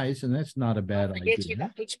their eyes, and that's not a bad idea. You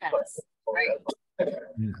got Peach Pass. Right.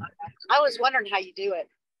 I was wondering how you do it.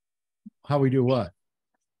 How we do what?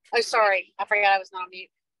 Oh, sorry. I forgot I was not on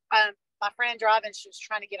mute. My friend driving, she was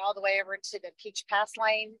trying to get all the way over to the Peach Pass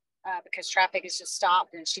lane because traffic has just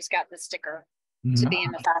stopped, and she's got the sticker to be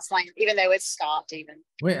in the fast lane, even though it's stopped even.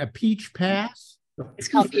 Wait, a Peach Pass? It's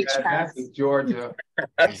called Peach Pass. That's Georgia.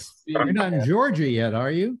 You're not in Georgia yet,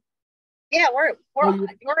 are you? Yeah, we're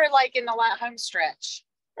like in the home stretch.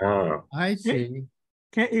 Oh, I see.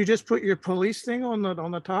 Can't you just put your police thing on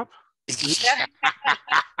the top? That's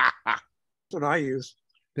what I use.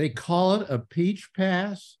 They call it a Peach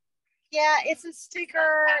Pass? Yeah, it's a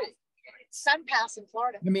sticker. It's Sun Pass in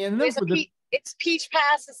Florida. I mean, it's Peach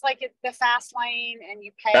Pass. It's like the fast lane, and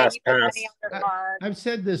you pay. Fast You put pass. money on your card. I've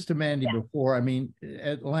said this to Mandy before. I mean,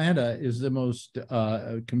 Atlanta is the most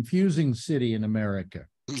confusing city in America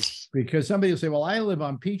because somebody will say, well, I live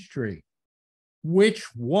on Peachtree. Which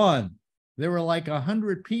one? There were like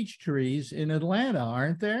 100 peach trees in Atlanta,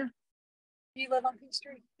 aren't there? You live on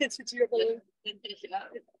Peachtree? It's what you believe.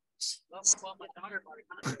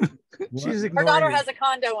 She's Her daughter has a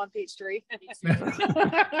condo on Peachtree.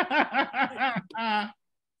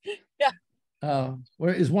 Yeah.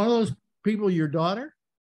 Where is one of those people your daughter?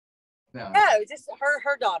 No, just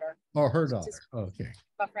her daughter. Oh, her daughter. Okay.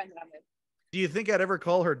 My friend that I'm with. Do you think I'd ever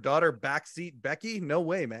call her daughter backseat Becky? No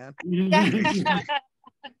way, man.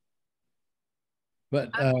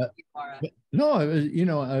 But no,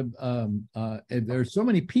 there's so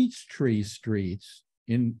many Peachtree streets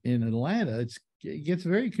in Atlanta. It gets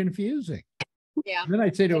very confusing. Yeah. Then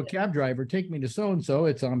I'd say to a cab driver, "Take me to so and so.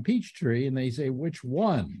 It's on Peachtree," and they say, "Which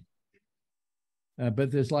one?"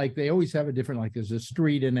 But they always have a different. Like there's a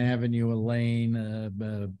street, an avenue, a lane.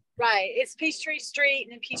 Right. It's Peachtree Street,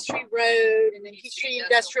 and then Peachtree Road, and then Peachtree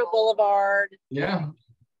Industrial Boulevard. Yeah.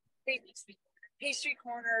 Peachtree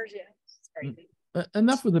Corners. Yeah. It's crazy.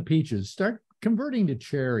 Enough with the peaches. Start converting to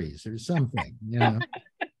cherries or something.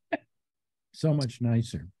 So much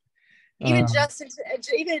nicer. Even Justin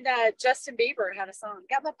Bieber had a song.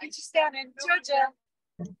 Got my peaches down in Georgia.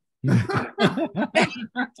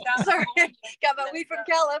 Sorry, got my weed from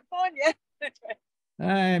California.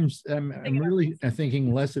 I'm really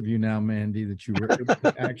thinking less of you now, Mandy, that you were able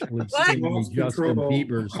to actually sing the Justin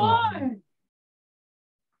Bieber song.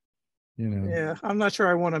 Yeah, I'm not sure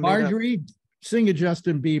I want to. Marjorie, sing a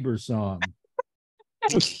Justin Bieber song.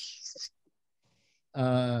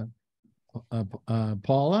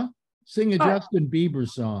 Paula, sing a Justin Bieber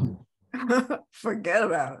song. Forget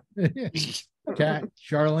about it.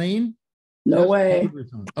 Charlene? No Justin way. Bieber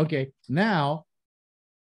song. Okay, now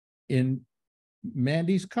in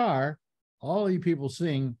Mandy's car, all you people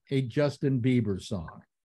sing a Justin Bieber song.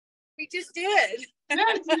 We just did.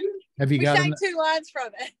 Have you got sang 2 lines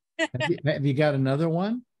from it. have you got another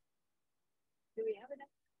one? Do we have enough?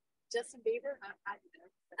 Justin Bieber?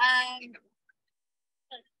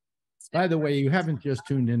 By the way, you haven't just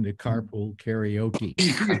tuned into carpool karaoke. I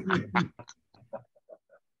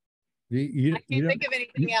can't think of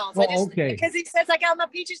anything else. Okay. Because he says I got my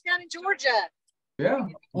peaches down in Georgia. Yeah.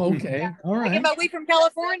 Okay. All right. I get my weed from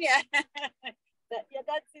California.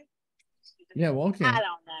 That's it. Yeah. Well, okay. I don't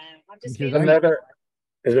know. I'm just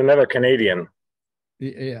there's another Canadian.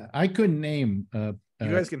 Yeah, I couldn't name. You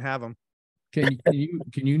guys can have them. Can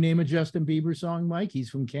you name a Justin Bieber song, Mike? He's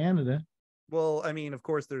from Canada. Well, I mean, of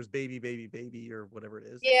course, there's Baby, Baby, Baby, or whatever it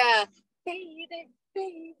is. Yeah. Baby,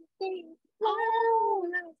 baby, baby. Oh,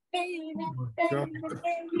 baby, baby,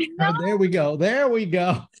 baby. There we go. There we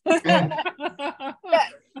go. But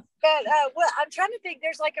well, I'm trying to think.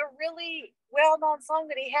 There's like a really well-known song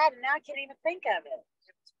that he had, and now I can't even think of it.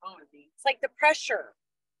 It's like the pressure.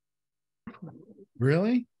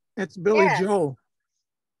 Really? It's Billy Yes. Joel.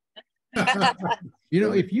 You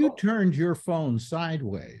know, if you turned your phone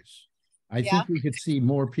sideways, I think we could see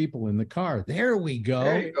more people in the car. There we go.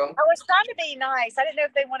 There you go. I was trying to be nice. I didn't know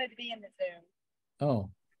if they wanted to be in the Zoom. Oh,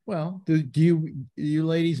 well, do you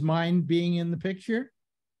ladies mind being in the picture?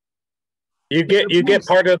 You get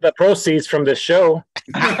part of the proceeds from this show.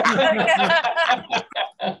 And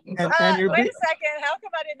you're Wait a second. How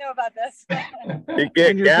come I didn't know about this? You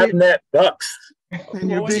get Gabnet bucks.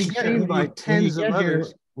 And you're being seen by tens of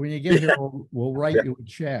others. When you get here, we'll write you a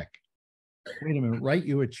check. Wait a minute, write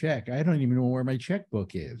you a check. I don't even know where my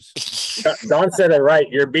checkbook is. Don said it right.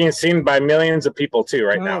 You're being seen by millions of people too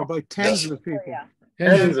right now. By tens of people. Yeah.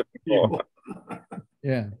 Tens of people.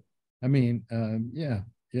 Yeah. I mean, yeah.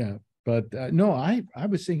 But no, I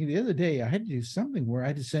was thinking the other day I had to do something where I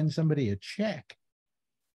had to send somebody a check.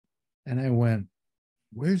 And I went,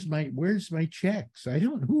 where's my checks?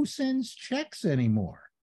 Who sends checks anymore?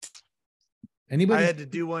 Anybody? I had to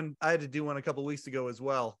do one a couple of weeks ago as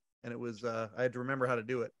well. And it was I had to remember how to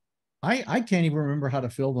do it. I can't even remember how to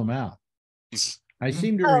fill them out. I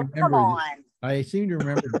seem to Come remember on. I seem to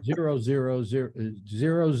remember 00000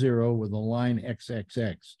 with a line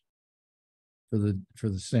XXX for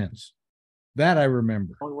the cents. That I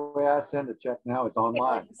remember. The only way I send a check now is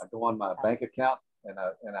online. I go on my bank account and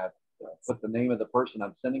I put the name of the person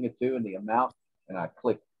I'm sending it to and the amount, and I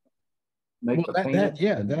click make the payment.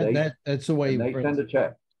 That's the way they send a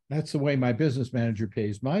check. That's the way my business manager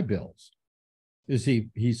pays my bills. Is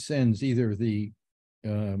he sends either the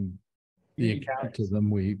account to them,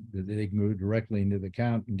 they can move directly into the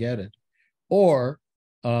account and get it, or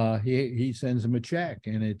he sends them a check,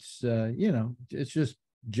 and it's it's just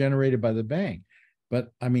generated by the bank.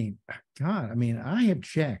 But I mean, God, I have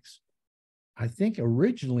checks. I think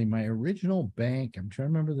originally my original bank, I'm trying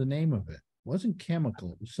to remember the name of it, wasn't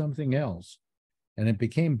Chemical, it was something else. And it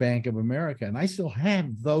became Bank of America. And I still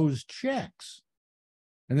have those checks.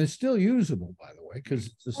 And they're still usable, by the way, because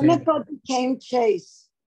it's the same. Chemical became Chase.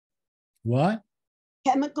 What?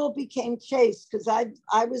 Chemical became Chase because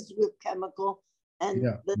I was with Chemical. And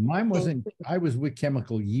yeah, mine wasn't. I was with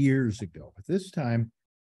Chemical years ago. But this time,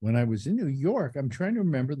 when I was in New York, I'm trying to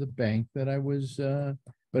remember the bank that I was,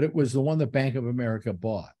 but it was the one that Bank of America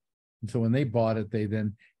bought. And so when they bought it, they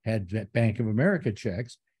then had Bank of America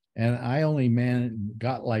checks. And I only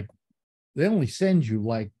got they only send you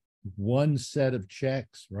like one set of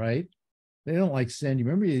checks, right? They don't send you.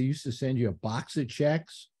 Remember, they used to send you a box of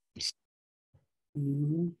checks.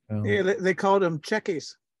 Mm-hmm. Yeah, they called them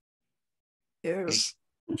checkies. Yeah.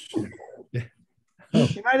 Good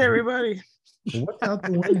night, everybody. Well, what's out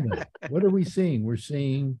the window? What are we seeing? We're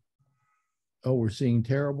seeing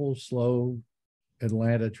terrible, slow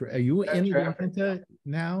Atlanta. Are you in Atlanta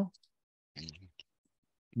now?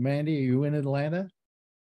 Mandy, are you in Atlanta?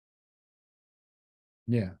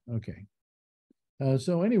 Yeah, okay.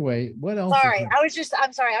 So anyway, what else? I'm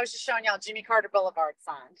sorry, I was just showing y'all Jimmy Carter Boulevard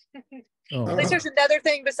sign. At least there's another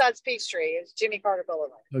thing besides Peachtree. It's Jimmy Carter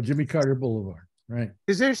Boulevard. Oh, Jimmy Carter Boulevard, right.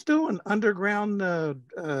 Is there still an underground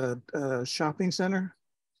shopping center?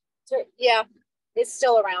 So, yeah, it's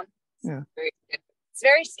still around. Yeah. It's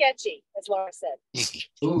very sketchy, as Laura said.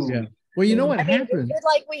 Yeah. Well, you know what happened?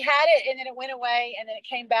 We had it and then it went away and then it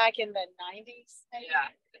came back in the 90s. Maybe. Yeah.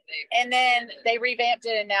 And then they revamped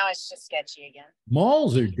it and now it's just sketchy again.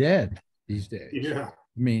 Malls are dead these days. Yeah.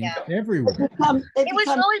 I mean, everywhere. It was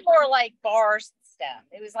really more like bars and stuff.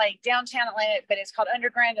 It was like downtown Atlanta, but it's called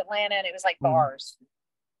Underground Atlanta and it was like bars.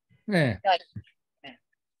 Yeah.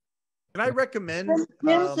 Can I recommend?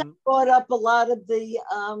 Gyms have brought up a lot of the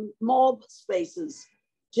mall spaces,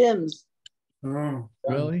 gyms. Oh,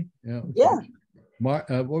 really? Yeah. Yeah. What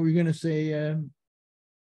were you going to say?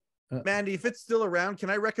 Mandy, if it's still around, can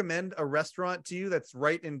I recommend a restaurant to you that's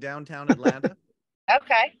right in downtown Atlanta?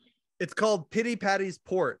 Okay. It's called Pity Patty's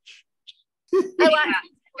Porch. I like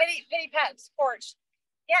Pity Patty's Porch.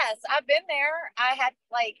 Yes, I've been there. I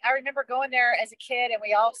remember going there as a kid and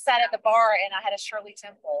we all sat at the bar and I had a Shirley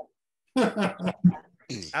Temple.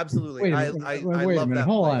 Absolutely. Wait I a minute.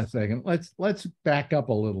 Hold on a second. Let's back up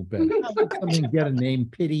a little bit. Something get a name,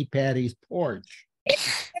 Pity Patty's Porch.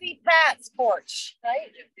 It's Pity Pat's Porch, right?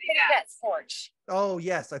 Pity Pat's Porch. Oh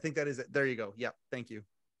yes, I think that is it. There you go. Yep. Thank you.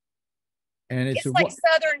 And it's like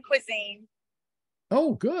Southern cuisine.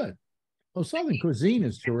 Oh, good. Oh, Southern cuisine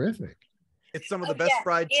is terrific. It's some of the best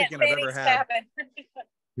fried chicken I've ever had.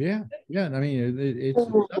 Yeah. I mean, it's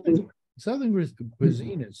Southern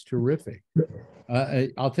cuisine is terrific.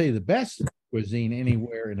 I'll tell you, the best cuisine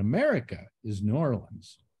anywhere in America is New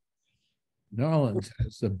Orleans. New Orleans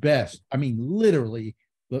has the best. I mean, literally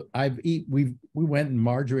look, we went, and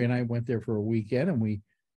Marjorie and I went there for a weekend, and we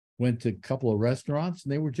went to a couple of restaurants,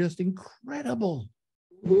 and they were just incredible.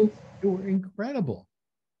 They were incredible.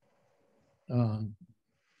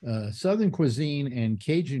 Southern cuisine and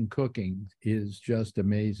Cajun cooking is just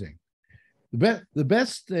amazing. The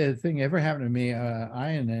best thing ever happened to me, I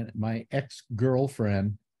and my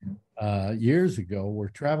ex-girlfriend years ago were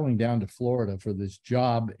traveling down to Florida for this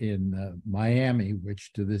job in Miami,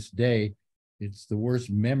 which to this day, it's the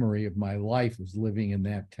worst memory of my life was living in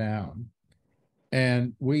that town.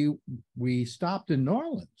 And we stopped in New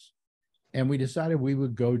Orleans, and we decided we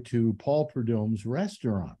would go to Paul Prudhomme's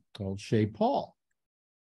restaurant called Chez Paul.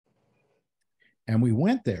 And we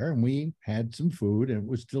went there and we had some food, and it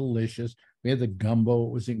was delicious. We had the gumbo,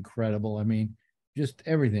 it was incredible. I mean, just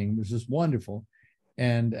everything was just wonderful.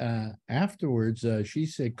 And afterwards, she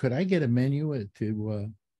said, "Could I get a menu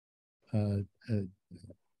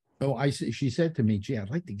she said to me, gee, I'd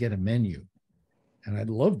like to get a menu, and I'd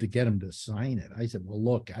love to get him to sign it." I said, "Well,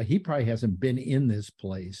 look, he probably hasn't been in this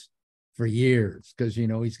place for years, because, you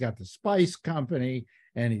know, he's got the spice company,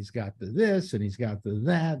 and he's got the this, and he's got the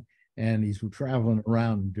that, and he's traveling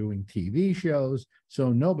around and doing TV shows.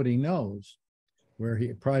 So nobody knows where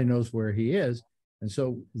he probably knows where he is." And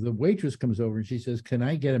so the waitress comes over and she says, "Can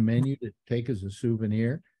I get a menu to take as a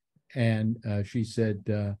souvenir?" And she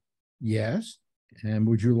said, "Yes. And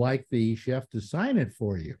would you like the chef to sign it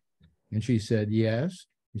for you?" And she said, "Yes."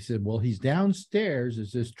 He said, "Well, he's downstairs.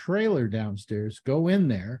 There's this trailer downstairs. Go in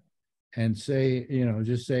there and say, you know,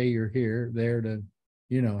 just say you're there to,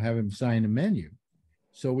 you know, have him sign a menu."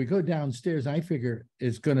 So we go downstairs. I figure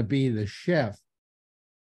it's going to be the chef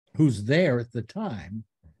who's there at the time.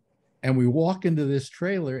 And we walk into this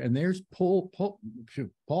trailer, and there's Paul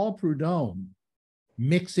Prudhomme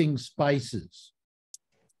mixing spices.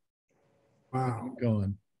 Wow.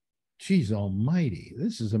 Going, geez almighty,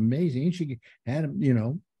 this is amazing. And she had him, you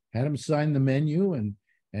know, had him sign the menu,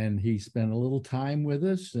 and he spent a little time with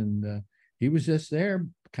us, and he was just there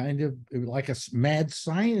kind of like a mad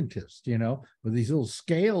scientist, you know, with these little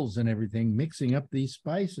scales and everything, mixing up these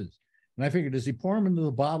spices. And I figured, does he pour them into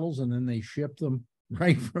the bottles and then they ship them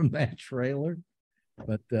right from that trailer?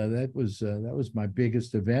 But that was my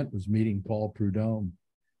biggest event, was meeting Paul Prudhomme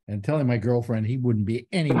and telling my girlfriend he wouldn't be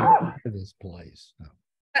anywhere for this place. So.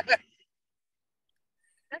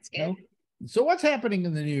 That's good. So what's happening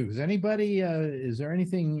in the news? Anybody? Is there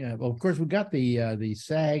anything? Well, of course, we got the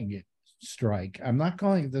SAG strike. I'm not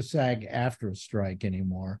calling it the SAG-AFTRA strike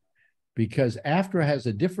anymore, because AFTRA has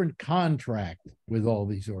a different contract with all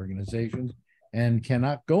these organizations and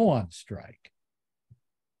cannot go on strike.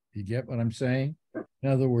 You get what I'm saying? In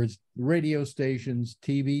other words, radio stations,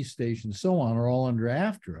 TV stations, so on, are all under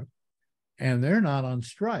AFTRA, and they're not on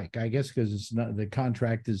strike. I guess because it's not, the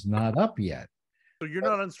contract is not up yet. So you're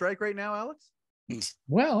not on strike right now, Alex?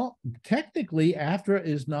 Well, technically, AFTRA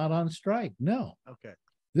is not on strike. No. Okay.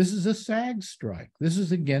 This is a SAG strike. This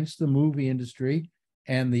is against the movie industry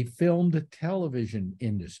and the film to television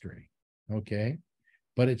industry. Okay.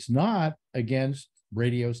 But it's not against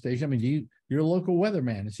radio station. I mean, you're a local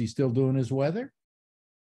weatherman. Is he still doing his weather?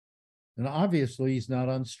 And obviously he's not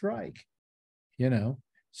on strike, you know.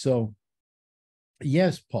 So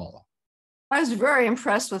yes, Paula. I was very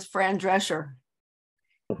impressed with Fran Drescher.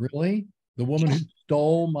 Really? The woman who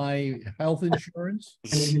stole my health insurance?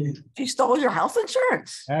 She stole your health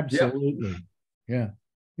insurance? Absolutely. Yeah.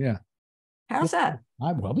 Yeah. How's that?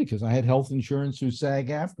 Well, because I had health insurance through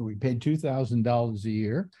SAG-AFTRA. We paid $2,000 a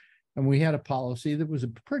year, and we had a policy that was a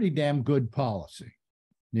pretty damn good policy,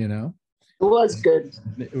 you know? It was good.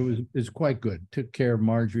 It's quite good. Took care of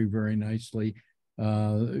Marjorie very nicely.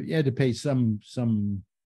 You had to pay some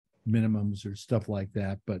minimums or stuff like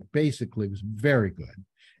that, but basically it was very good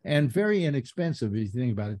and very inexpensive. If you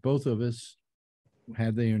think about it, both of us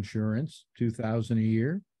had the insurance, $2,000 a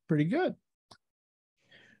year, pretty good.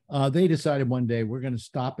 They decided one day we're going to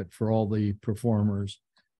stop it for all the performers,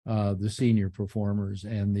 the senior performers,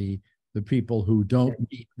 and the people who don't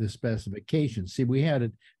meet the specifications. See, we had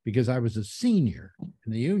it because I was a senior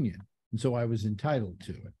in the union, and so I was entitled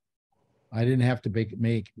to it. I didn't have to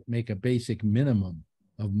make a basic minimum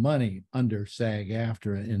of money under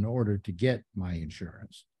SAG-AFTRA in order to get my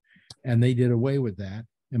insurance. And they did away with that.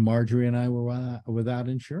 And Marjorie and I were without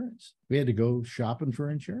insurance. We had to go shopping for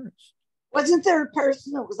insurance. Wasn't there a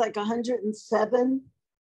person that was like 107?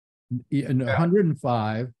 And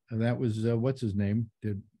 105. And that was, what's his name?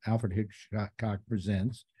 Did Alfred Hitchcock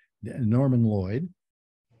Presents. Norman Lloyd.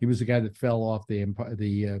 He was the guy that fell off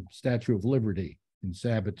the Statue of Liberty in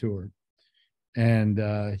Saboteur. And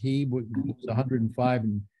he was 105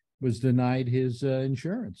 and was denied his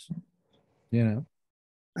insurance, you know.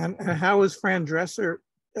 And how was Fran Dresser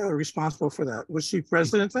responsible for that? Was she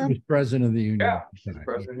president She then? was president of the union. Yeah, she's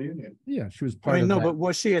president of the union. Yeah, she was I part mean, of no, that. but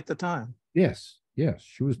was she at the time? Yes, yes,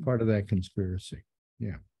 she was part of that conspiracy.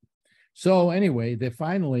 Yeah. So anyway, they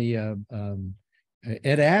finally, Ed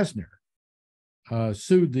Asner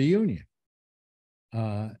sued the union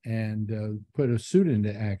and put a suit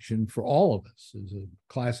into action for all of us as a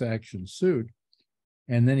class action suit.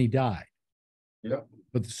 And then he died. Yep.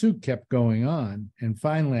 But the suit kept going on. And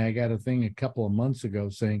finally, I got a thing a couple of months ago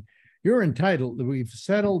saying, you're entitled, we've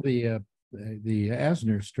settled the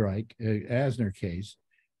Asner strike, Asner case,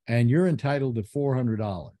 and you're entitled to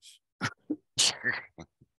 $400.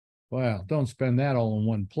 Well, don't spend that all in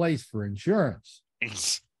one place for insurance,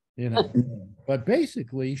 you know. But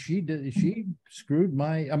basically, she screwed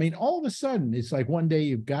I mean, all of a sudden, it's like one day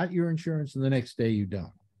you've got your insurance and the next day you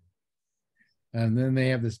don't. And then they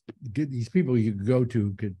have these people you could go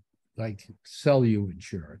to could like sell you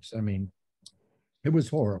insurance. I mean, it was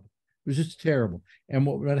horrible. It was just terrible. And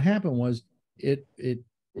what happened was it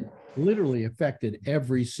literally affected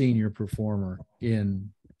every senior performer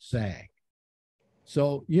in SAG.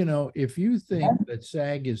 So, you know, if you think that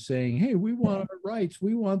SAG is saying, hey, we want our rights,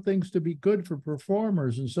 we want things to be good for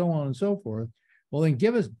performers and so on and so forth, well, then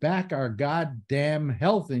give us back our goddamn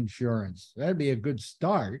health insurance. That'd be a good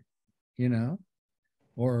start, you know,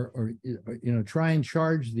 or you know, try and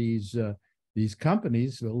charge these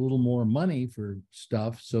companies a little more money for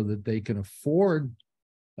stuff so that they can afford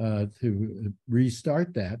to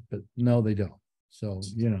restart that. But no, they don't. So,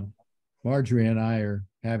 you know, Marjorie and I are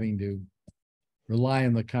having to rely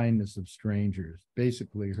on the kindness of strangers.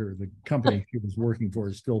 Basically, the company she was working for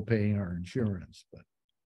is still paying our insurance, but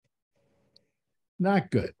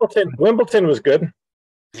not good. Wimbledon was good.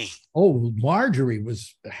 Oh, Marjorie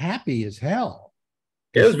was happy as hell.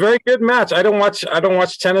 It was a very good match. I don't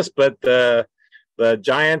watch tennis, but the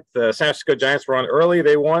San Francisco Giants were on early.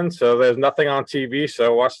 They won, so there's nothing on TV. So I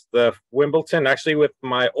watched the Wimbledon actually with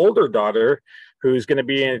my older daughter, who's going to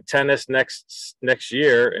be in tennis next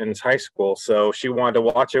year in high school. So she wanted to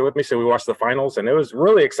watch it with me. So we watched the finals, and it was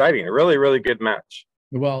really exciting. A really, really good match.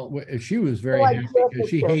 Well, she was very happy because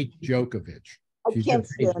she hates Djokovic. I can't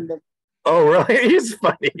stand him. Oh, really? He's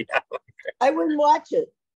funny. I wouldn't watch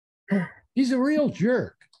it. He's a real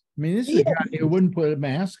jerk. I mean, this is a guy who wouldn't put a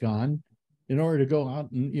mask on in order to go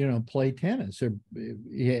out and, you know, play tennis. Or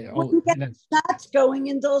That's going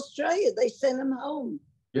into Australia. They sent him home.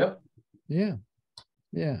 Yep. Yeah.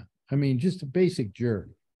 Yeah. I mean, just a basic jerk.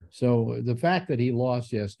 So the fact that he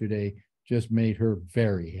lost yesterday just made her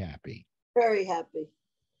very happy. Very happy.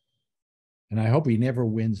 And I hope he never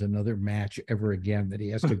wins another match ever again, that he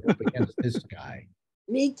has to go up against this guy.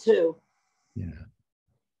 Me too. Yeah.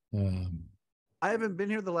 I haven't been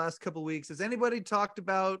here the last couple of weeks. Has anybody talked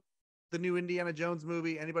about the new Indiana Jones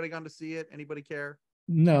movie? Anybody gone to see it? Anybody care?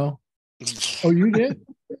 No. Oh, you did?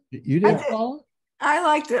 You did, Paula? I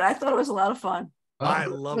liked it. I thought it was a lot of fun. I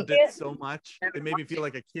loved it so much. It made me feel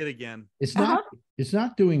like a kid again. It's not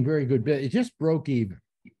doing very good. It just broke even.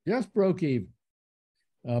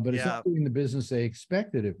 But it's not doing the business they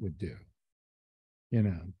expected it would do. You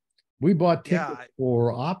know, we bought tickets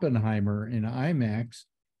for Oppenheimer in IMAX,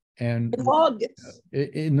 and in August.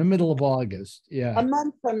 In the middle of August. Yeah. A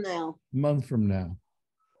month from now.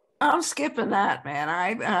 I'm skipping that, man.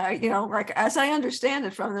 I you know, like, as I understand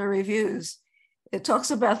it from the reviews, it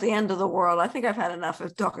talks about the end of the world. I think I've had enough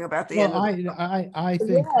of talking about the end of the world. I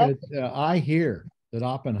think that I hear that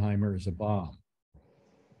Oppenheimer is a bomb.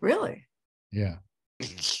 Really? Yeah.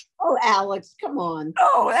 Oh, Alex, come on.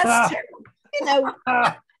 Oh, that's terrible. You know,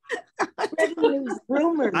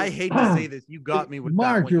 rumors. I hate to say this. You got me with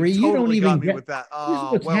Marjorie, that one. You don't even got me get with that.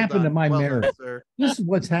 This is what's happened to my marriage. Done, this is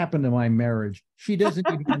what's happened to my marriage. She doesn't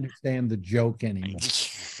even understand the joke anymore.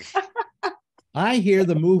 I hear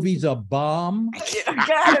the movie's a bomb. I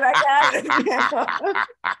got it.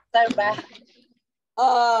 So bad.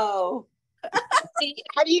 Oh. See,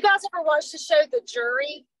 have you guys ever watched the show The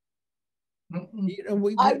Jury? You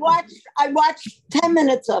know, I watched 10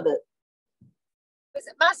 minutes of it.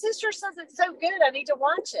 My sister says it's so good. I need to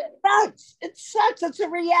watch it. It sucks. It's a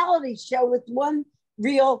reality show with one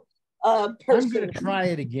real person. I'm going to try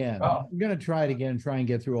it again. I'm going to try it again, try and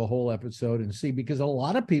get through a whole episode and see, because a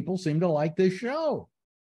lot of people seem to like this show.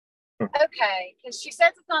 Okay, because she says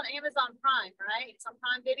it's on Amazon Prime, right? It's on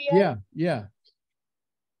Prime Video. Yeah.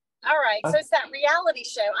 All right, so it's that reality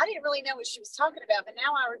show. I didn't really know what she was talking about, but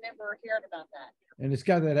now I remember hearing about that. And it's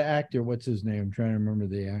got that actor. What's his name? I'm trying to remember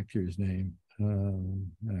the actor's name. He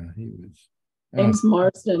was James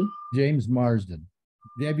Marsden. James Marsden.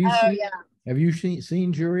 Have you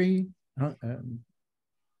seen Jury?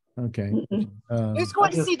 Okay. Who's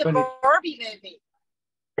going to see the Barbie movie?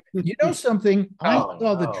 You know something? I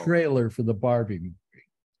saw the no. trailer for the Barbie movie,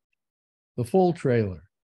 the full trailer.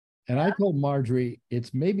 And I told Marjorie,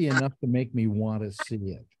 it's maybe enough to make me want to see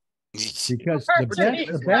it. Because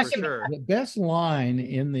the best line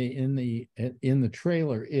in the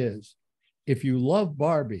trailer is, if you love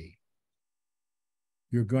Barbie,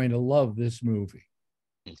 you're going to love this movie.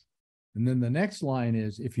 And then the next line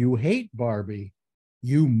is, if you hate Barbie,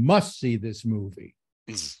 you must see this movie.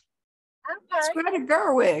 It's Greta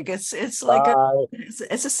Gerwig. It's like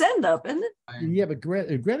it's a send up, isn't it? Yeah, but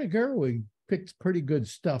Greta Gerwig picks pretty good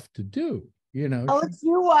stuff to do. You know. Alex,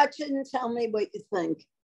 you watch it and tell me what you think.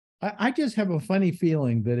 I just have a funny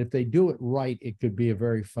feeling that if they do it right, it could be a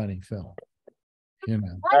very funny film. You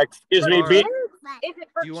know. Excuse me, B.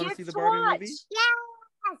 Do you want to see the Barbie movie?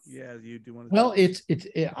 Yes. Yeah, you do want to. Well, it's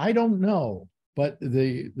I don't know, but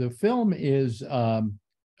the film is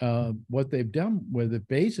what they've done with it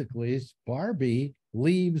basically is Barbie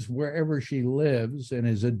leaves wherever she lives and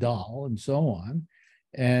is a doll and so on,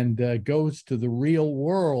 and goes to the real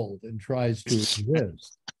world and tries to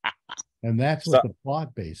exist. And that's what the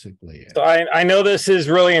plot basically is. So I know this is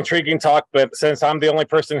really intriguing talk, but since I'm the only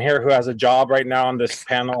person here who has a job right now on this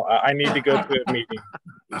panel, I need to go to a meeting.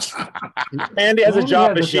 Andy has a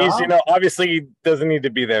job, but she's, you know, obviously doesn't need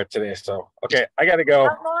to be there today. So, okay, I got to go.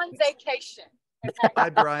 I'm on vacation.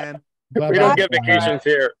 Bye, Brian. We don't get vacations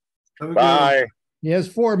here. Bye. He has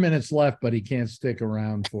 4 minutes left, but he can't stick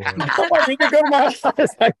around for it. Oh, I need to go to my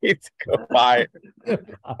office. I need to go. Bye.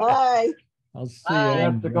 Bye. I'll see He you.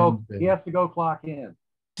 has to go. He has to go clock in.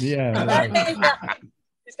 Yeah. Right.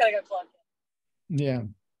 He's got to go clock in. Yeah.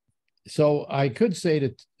 So I could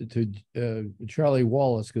say to Charlie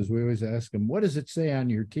Wallace, because we always ask him, what does it say on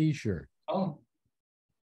your T-shirt? Oh,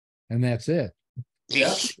 And that's it.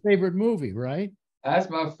 yeah. Favorite movie, right? That's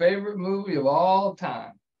my favorite movie of all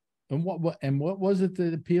time. And what was it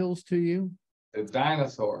that appeals to you? The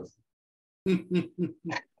dinosaurs.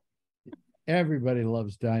 Everybody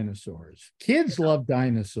loves dinosaurs. Kids love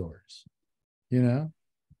dinosaurs. You know,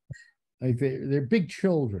 like they're big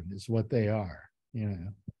children, is what they are. You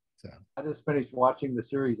know. So I just finished watching the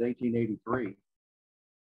series 1883.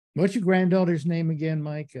 what's your granddaughter's name again,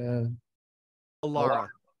 Mike? Alara.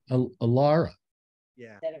 Alara.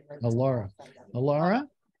 Yeah. Alara. Alara,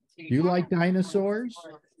 do you like dinosaurs?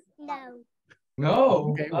 No.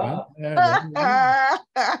 No. Okay, well,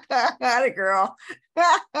 Had a girl.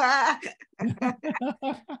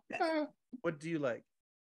 What do you like?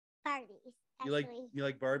 Barbies. You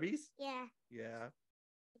like Barbies? Yeah. Yeah.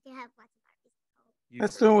 I do have lots of Barbies.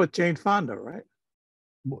 That's the one with Jane Fonda, right?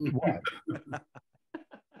 What?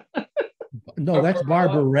 No, that's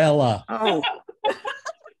Barbarella. Oh.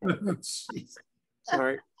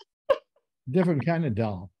 Sorry. Different kind of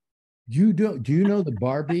doll. Do you know the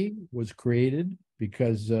Barbie was created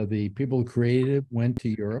because the people who created it went to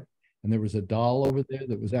Europe, and there was a doll over there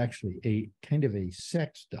that was actually a kind of a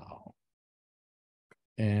sex doll.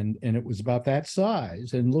 And it was about that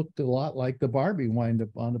size and looked a lot like the Barbie wound up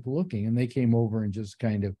looking. And they came over and just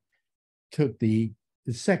kind of took the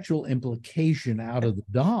sexual implication out of the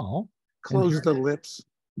doll. Close the lips.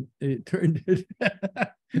 It turned it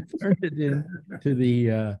into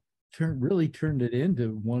the turned it into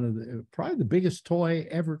one of the probably the biggest toy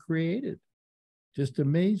ever created. Just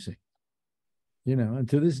amazing. You know, and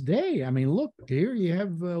to this day, I mean, look, here you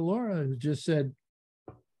have Laura who just said,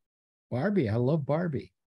 Barbie, I love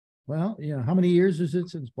Barbie. Well, you know, how many years is it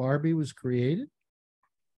since Barbie was created?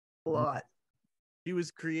 A lot. She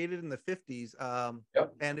was created in the 50s.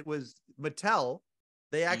 And it was Mattel.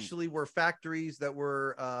 They actually were factories that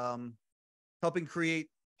were helping create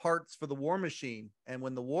parts for the war machine. And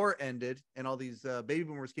when the war ended and all these baby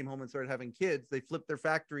boomers came home and started having kids, they flipped their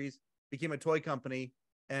factories, became a toy company,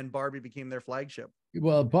 and Barbie became their flagship.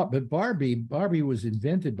 Well, but Barbie was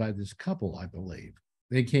invented by this couple, I believe.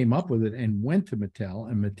 They came up with it and went to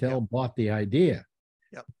Mattel, and Mattel bought the idea.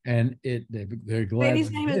 Yep. And they're glad.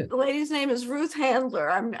 The lady's name is Ruth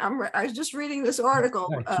Handler. I was just reading this article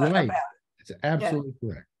That's right. about it. It's absolutely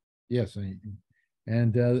correct. Yes,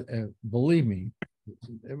 and believe me,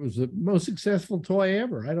 it was the most successful toy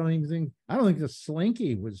ever. I don't think the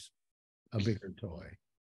Slinky was a bigger toy.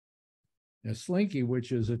 A Slinky,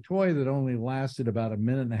 which is a toy that only lasted about a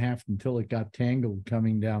minute and a half until it got tangled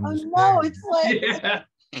coming down the stairs. No, it's like it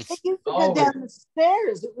used to go down the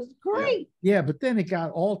stairs. It was great. Yeah, but then it got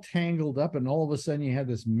all tangled up, and all of a sudden you had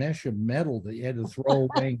this mesh of metal that you had to throw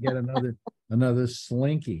away and get another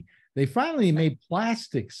Slinky. They finally made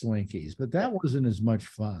plastic Slinkies, but that wasn't as much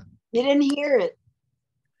fun. You didn't hear it.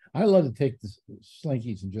 I love to take the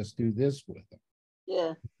Slinkies and just do this with them.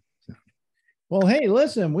 Yeah. Well, hey,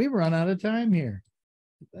 listen, we've run out of time here.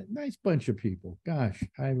 A nice bunch of people. Gosh,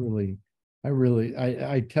 I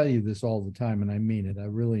tell you this all the time, and I mean it. I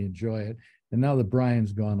really enjoy it. And now that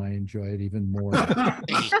Brian's gone, I enjoy it even more.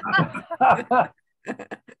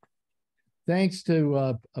 Thanks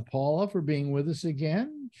to Paula for being with us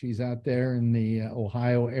again. She's out there in the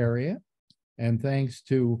Ohio area. And thanks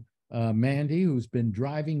to Mandy, who's been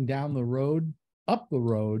driving down the road, up the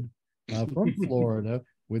road from Florida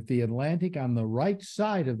with the Atlantic on the right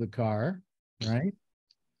side of the car, right?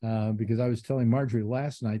 Because I was telling Marjorie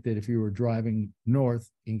last night that if you were driving north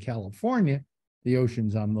in California, the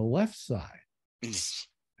ocean's on the left side.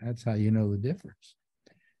 That's how you know the difference.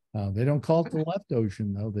 They don't call it the left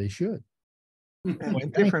ocean, though. They should. Anyway,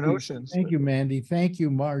 different oceans. Thank you, Mandy. Thank you,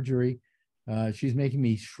 Marjorie. She's making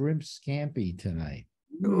me shrimp scampi tonight.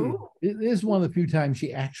 Ooh. This is one of the few times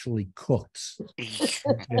she actually cooks.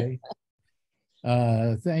 Okay.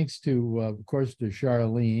 Thanks to, of course, to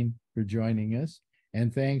Charlene for joining us.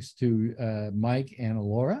 And thanks to Mike and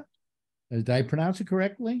Alora. Did I pronounce it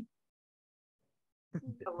correctly?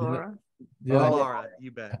 Alora. Alara, you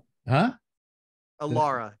bet. Huh?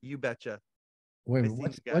 Alara, you betcha. Wait,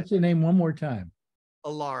 what's your name one more time?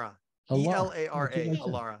 Alara. Alara. Elara.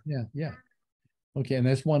 Alara. Yeah, yeah. Okay, and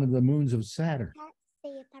that's one of the moons of Saturn.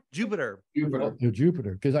 Jupiter. Jupiter. Oh,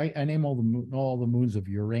 Jupiter, because I name all the moons of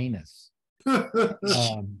Uranus. That's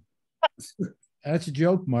a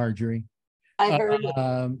joke, Marjorie. I heard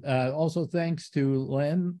it. Also, thanks to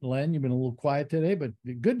Len. Len, you've been a little quiet today, but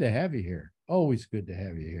good to have you here. Always good to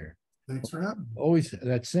have you here. Thanks for having me. Always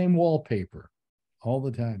that same wallpaper, all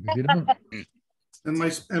the time. If you don't, And my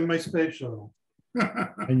space shuttle.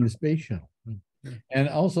 and your space shuttle. And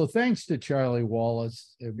also thanks to Charlie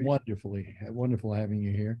Wallace. Wonderful having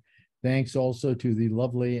you here. Thanks also to the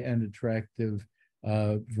lovely and attractive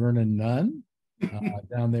Vernon Nunn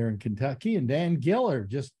down there in Kentucky, and Dan Giller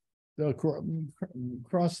just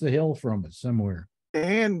across the hill from us somewhere.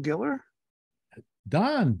 Dan Giller?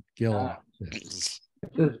 Don Giller. It's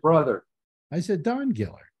his brother. I said Don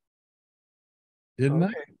Giller. Didn't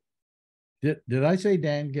I? Did I say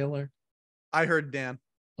Dan Giller? I heard Dan.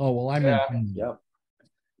 Oh, well, I meant Yep.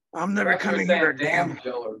 I'm never coming here, Dan.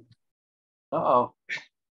 Uh-oh.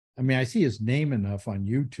 I mean, I see his name enough on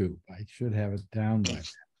YouTube. I should have it down by now.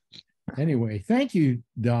 Anyway, thank you,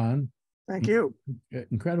 Don. Thank you.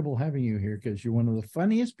 Incredible having you here because you're one of the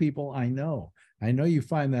funniest people I know. I know you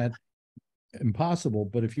find that impossible,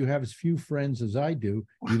 but if you have as few friends as I do,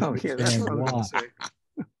 you understand why.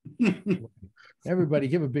 Everybody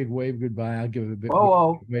give a big wave goodbye. I'll give a big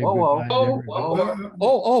wave goodbye. Wait a minute.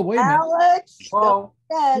 Alex,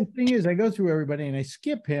 The thing is, I go through everybody and I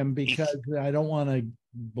skip him because I don't want to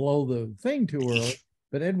blow the thing too early.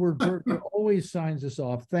 But Edward Berger always signs us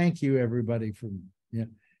off. Thank you, everybody.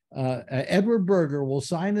 Edward Berger will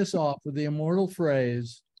sign us off with the immortal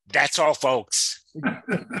phrase. That's all, folks.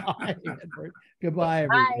 Goodbye, Edward. Goodbye,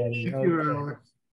 everybody. Thank you, Alex.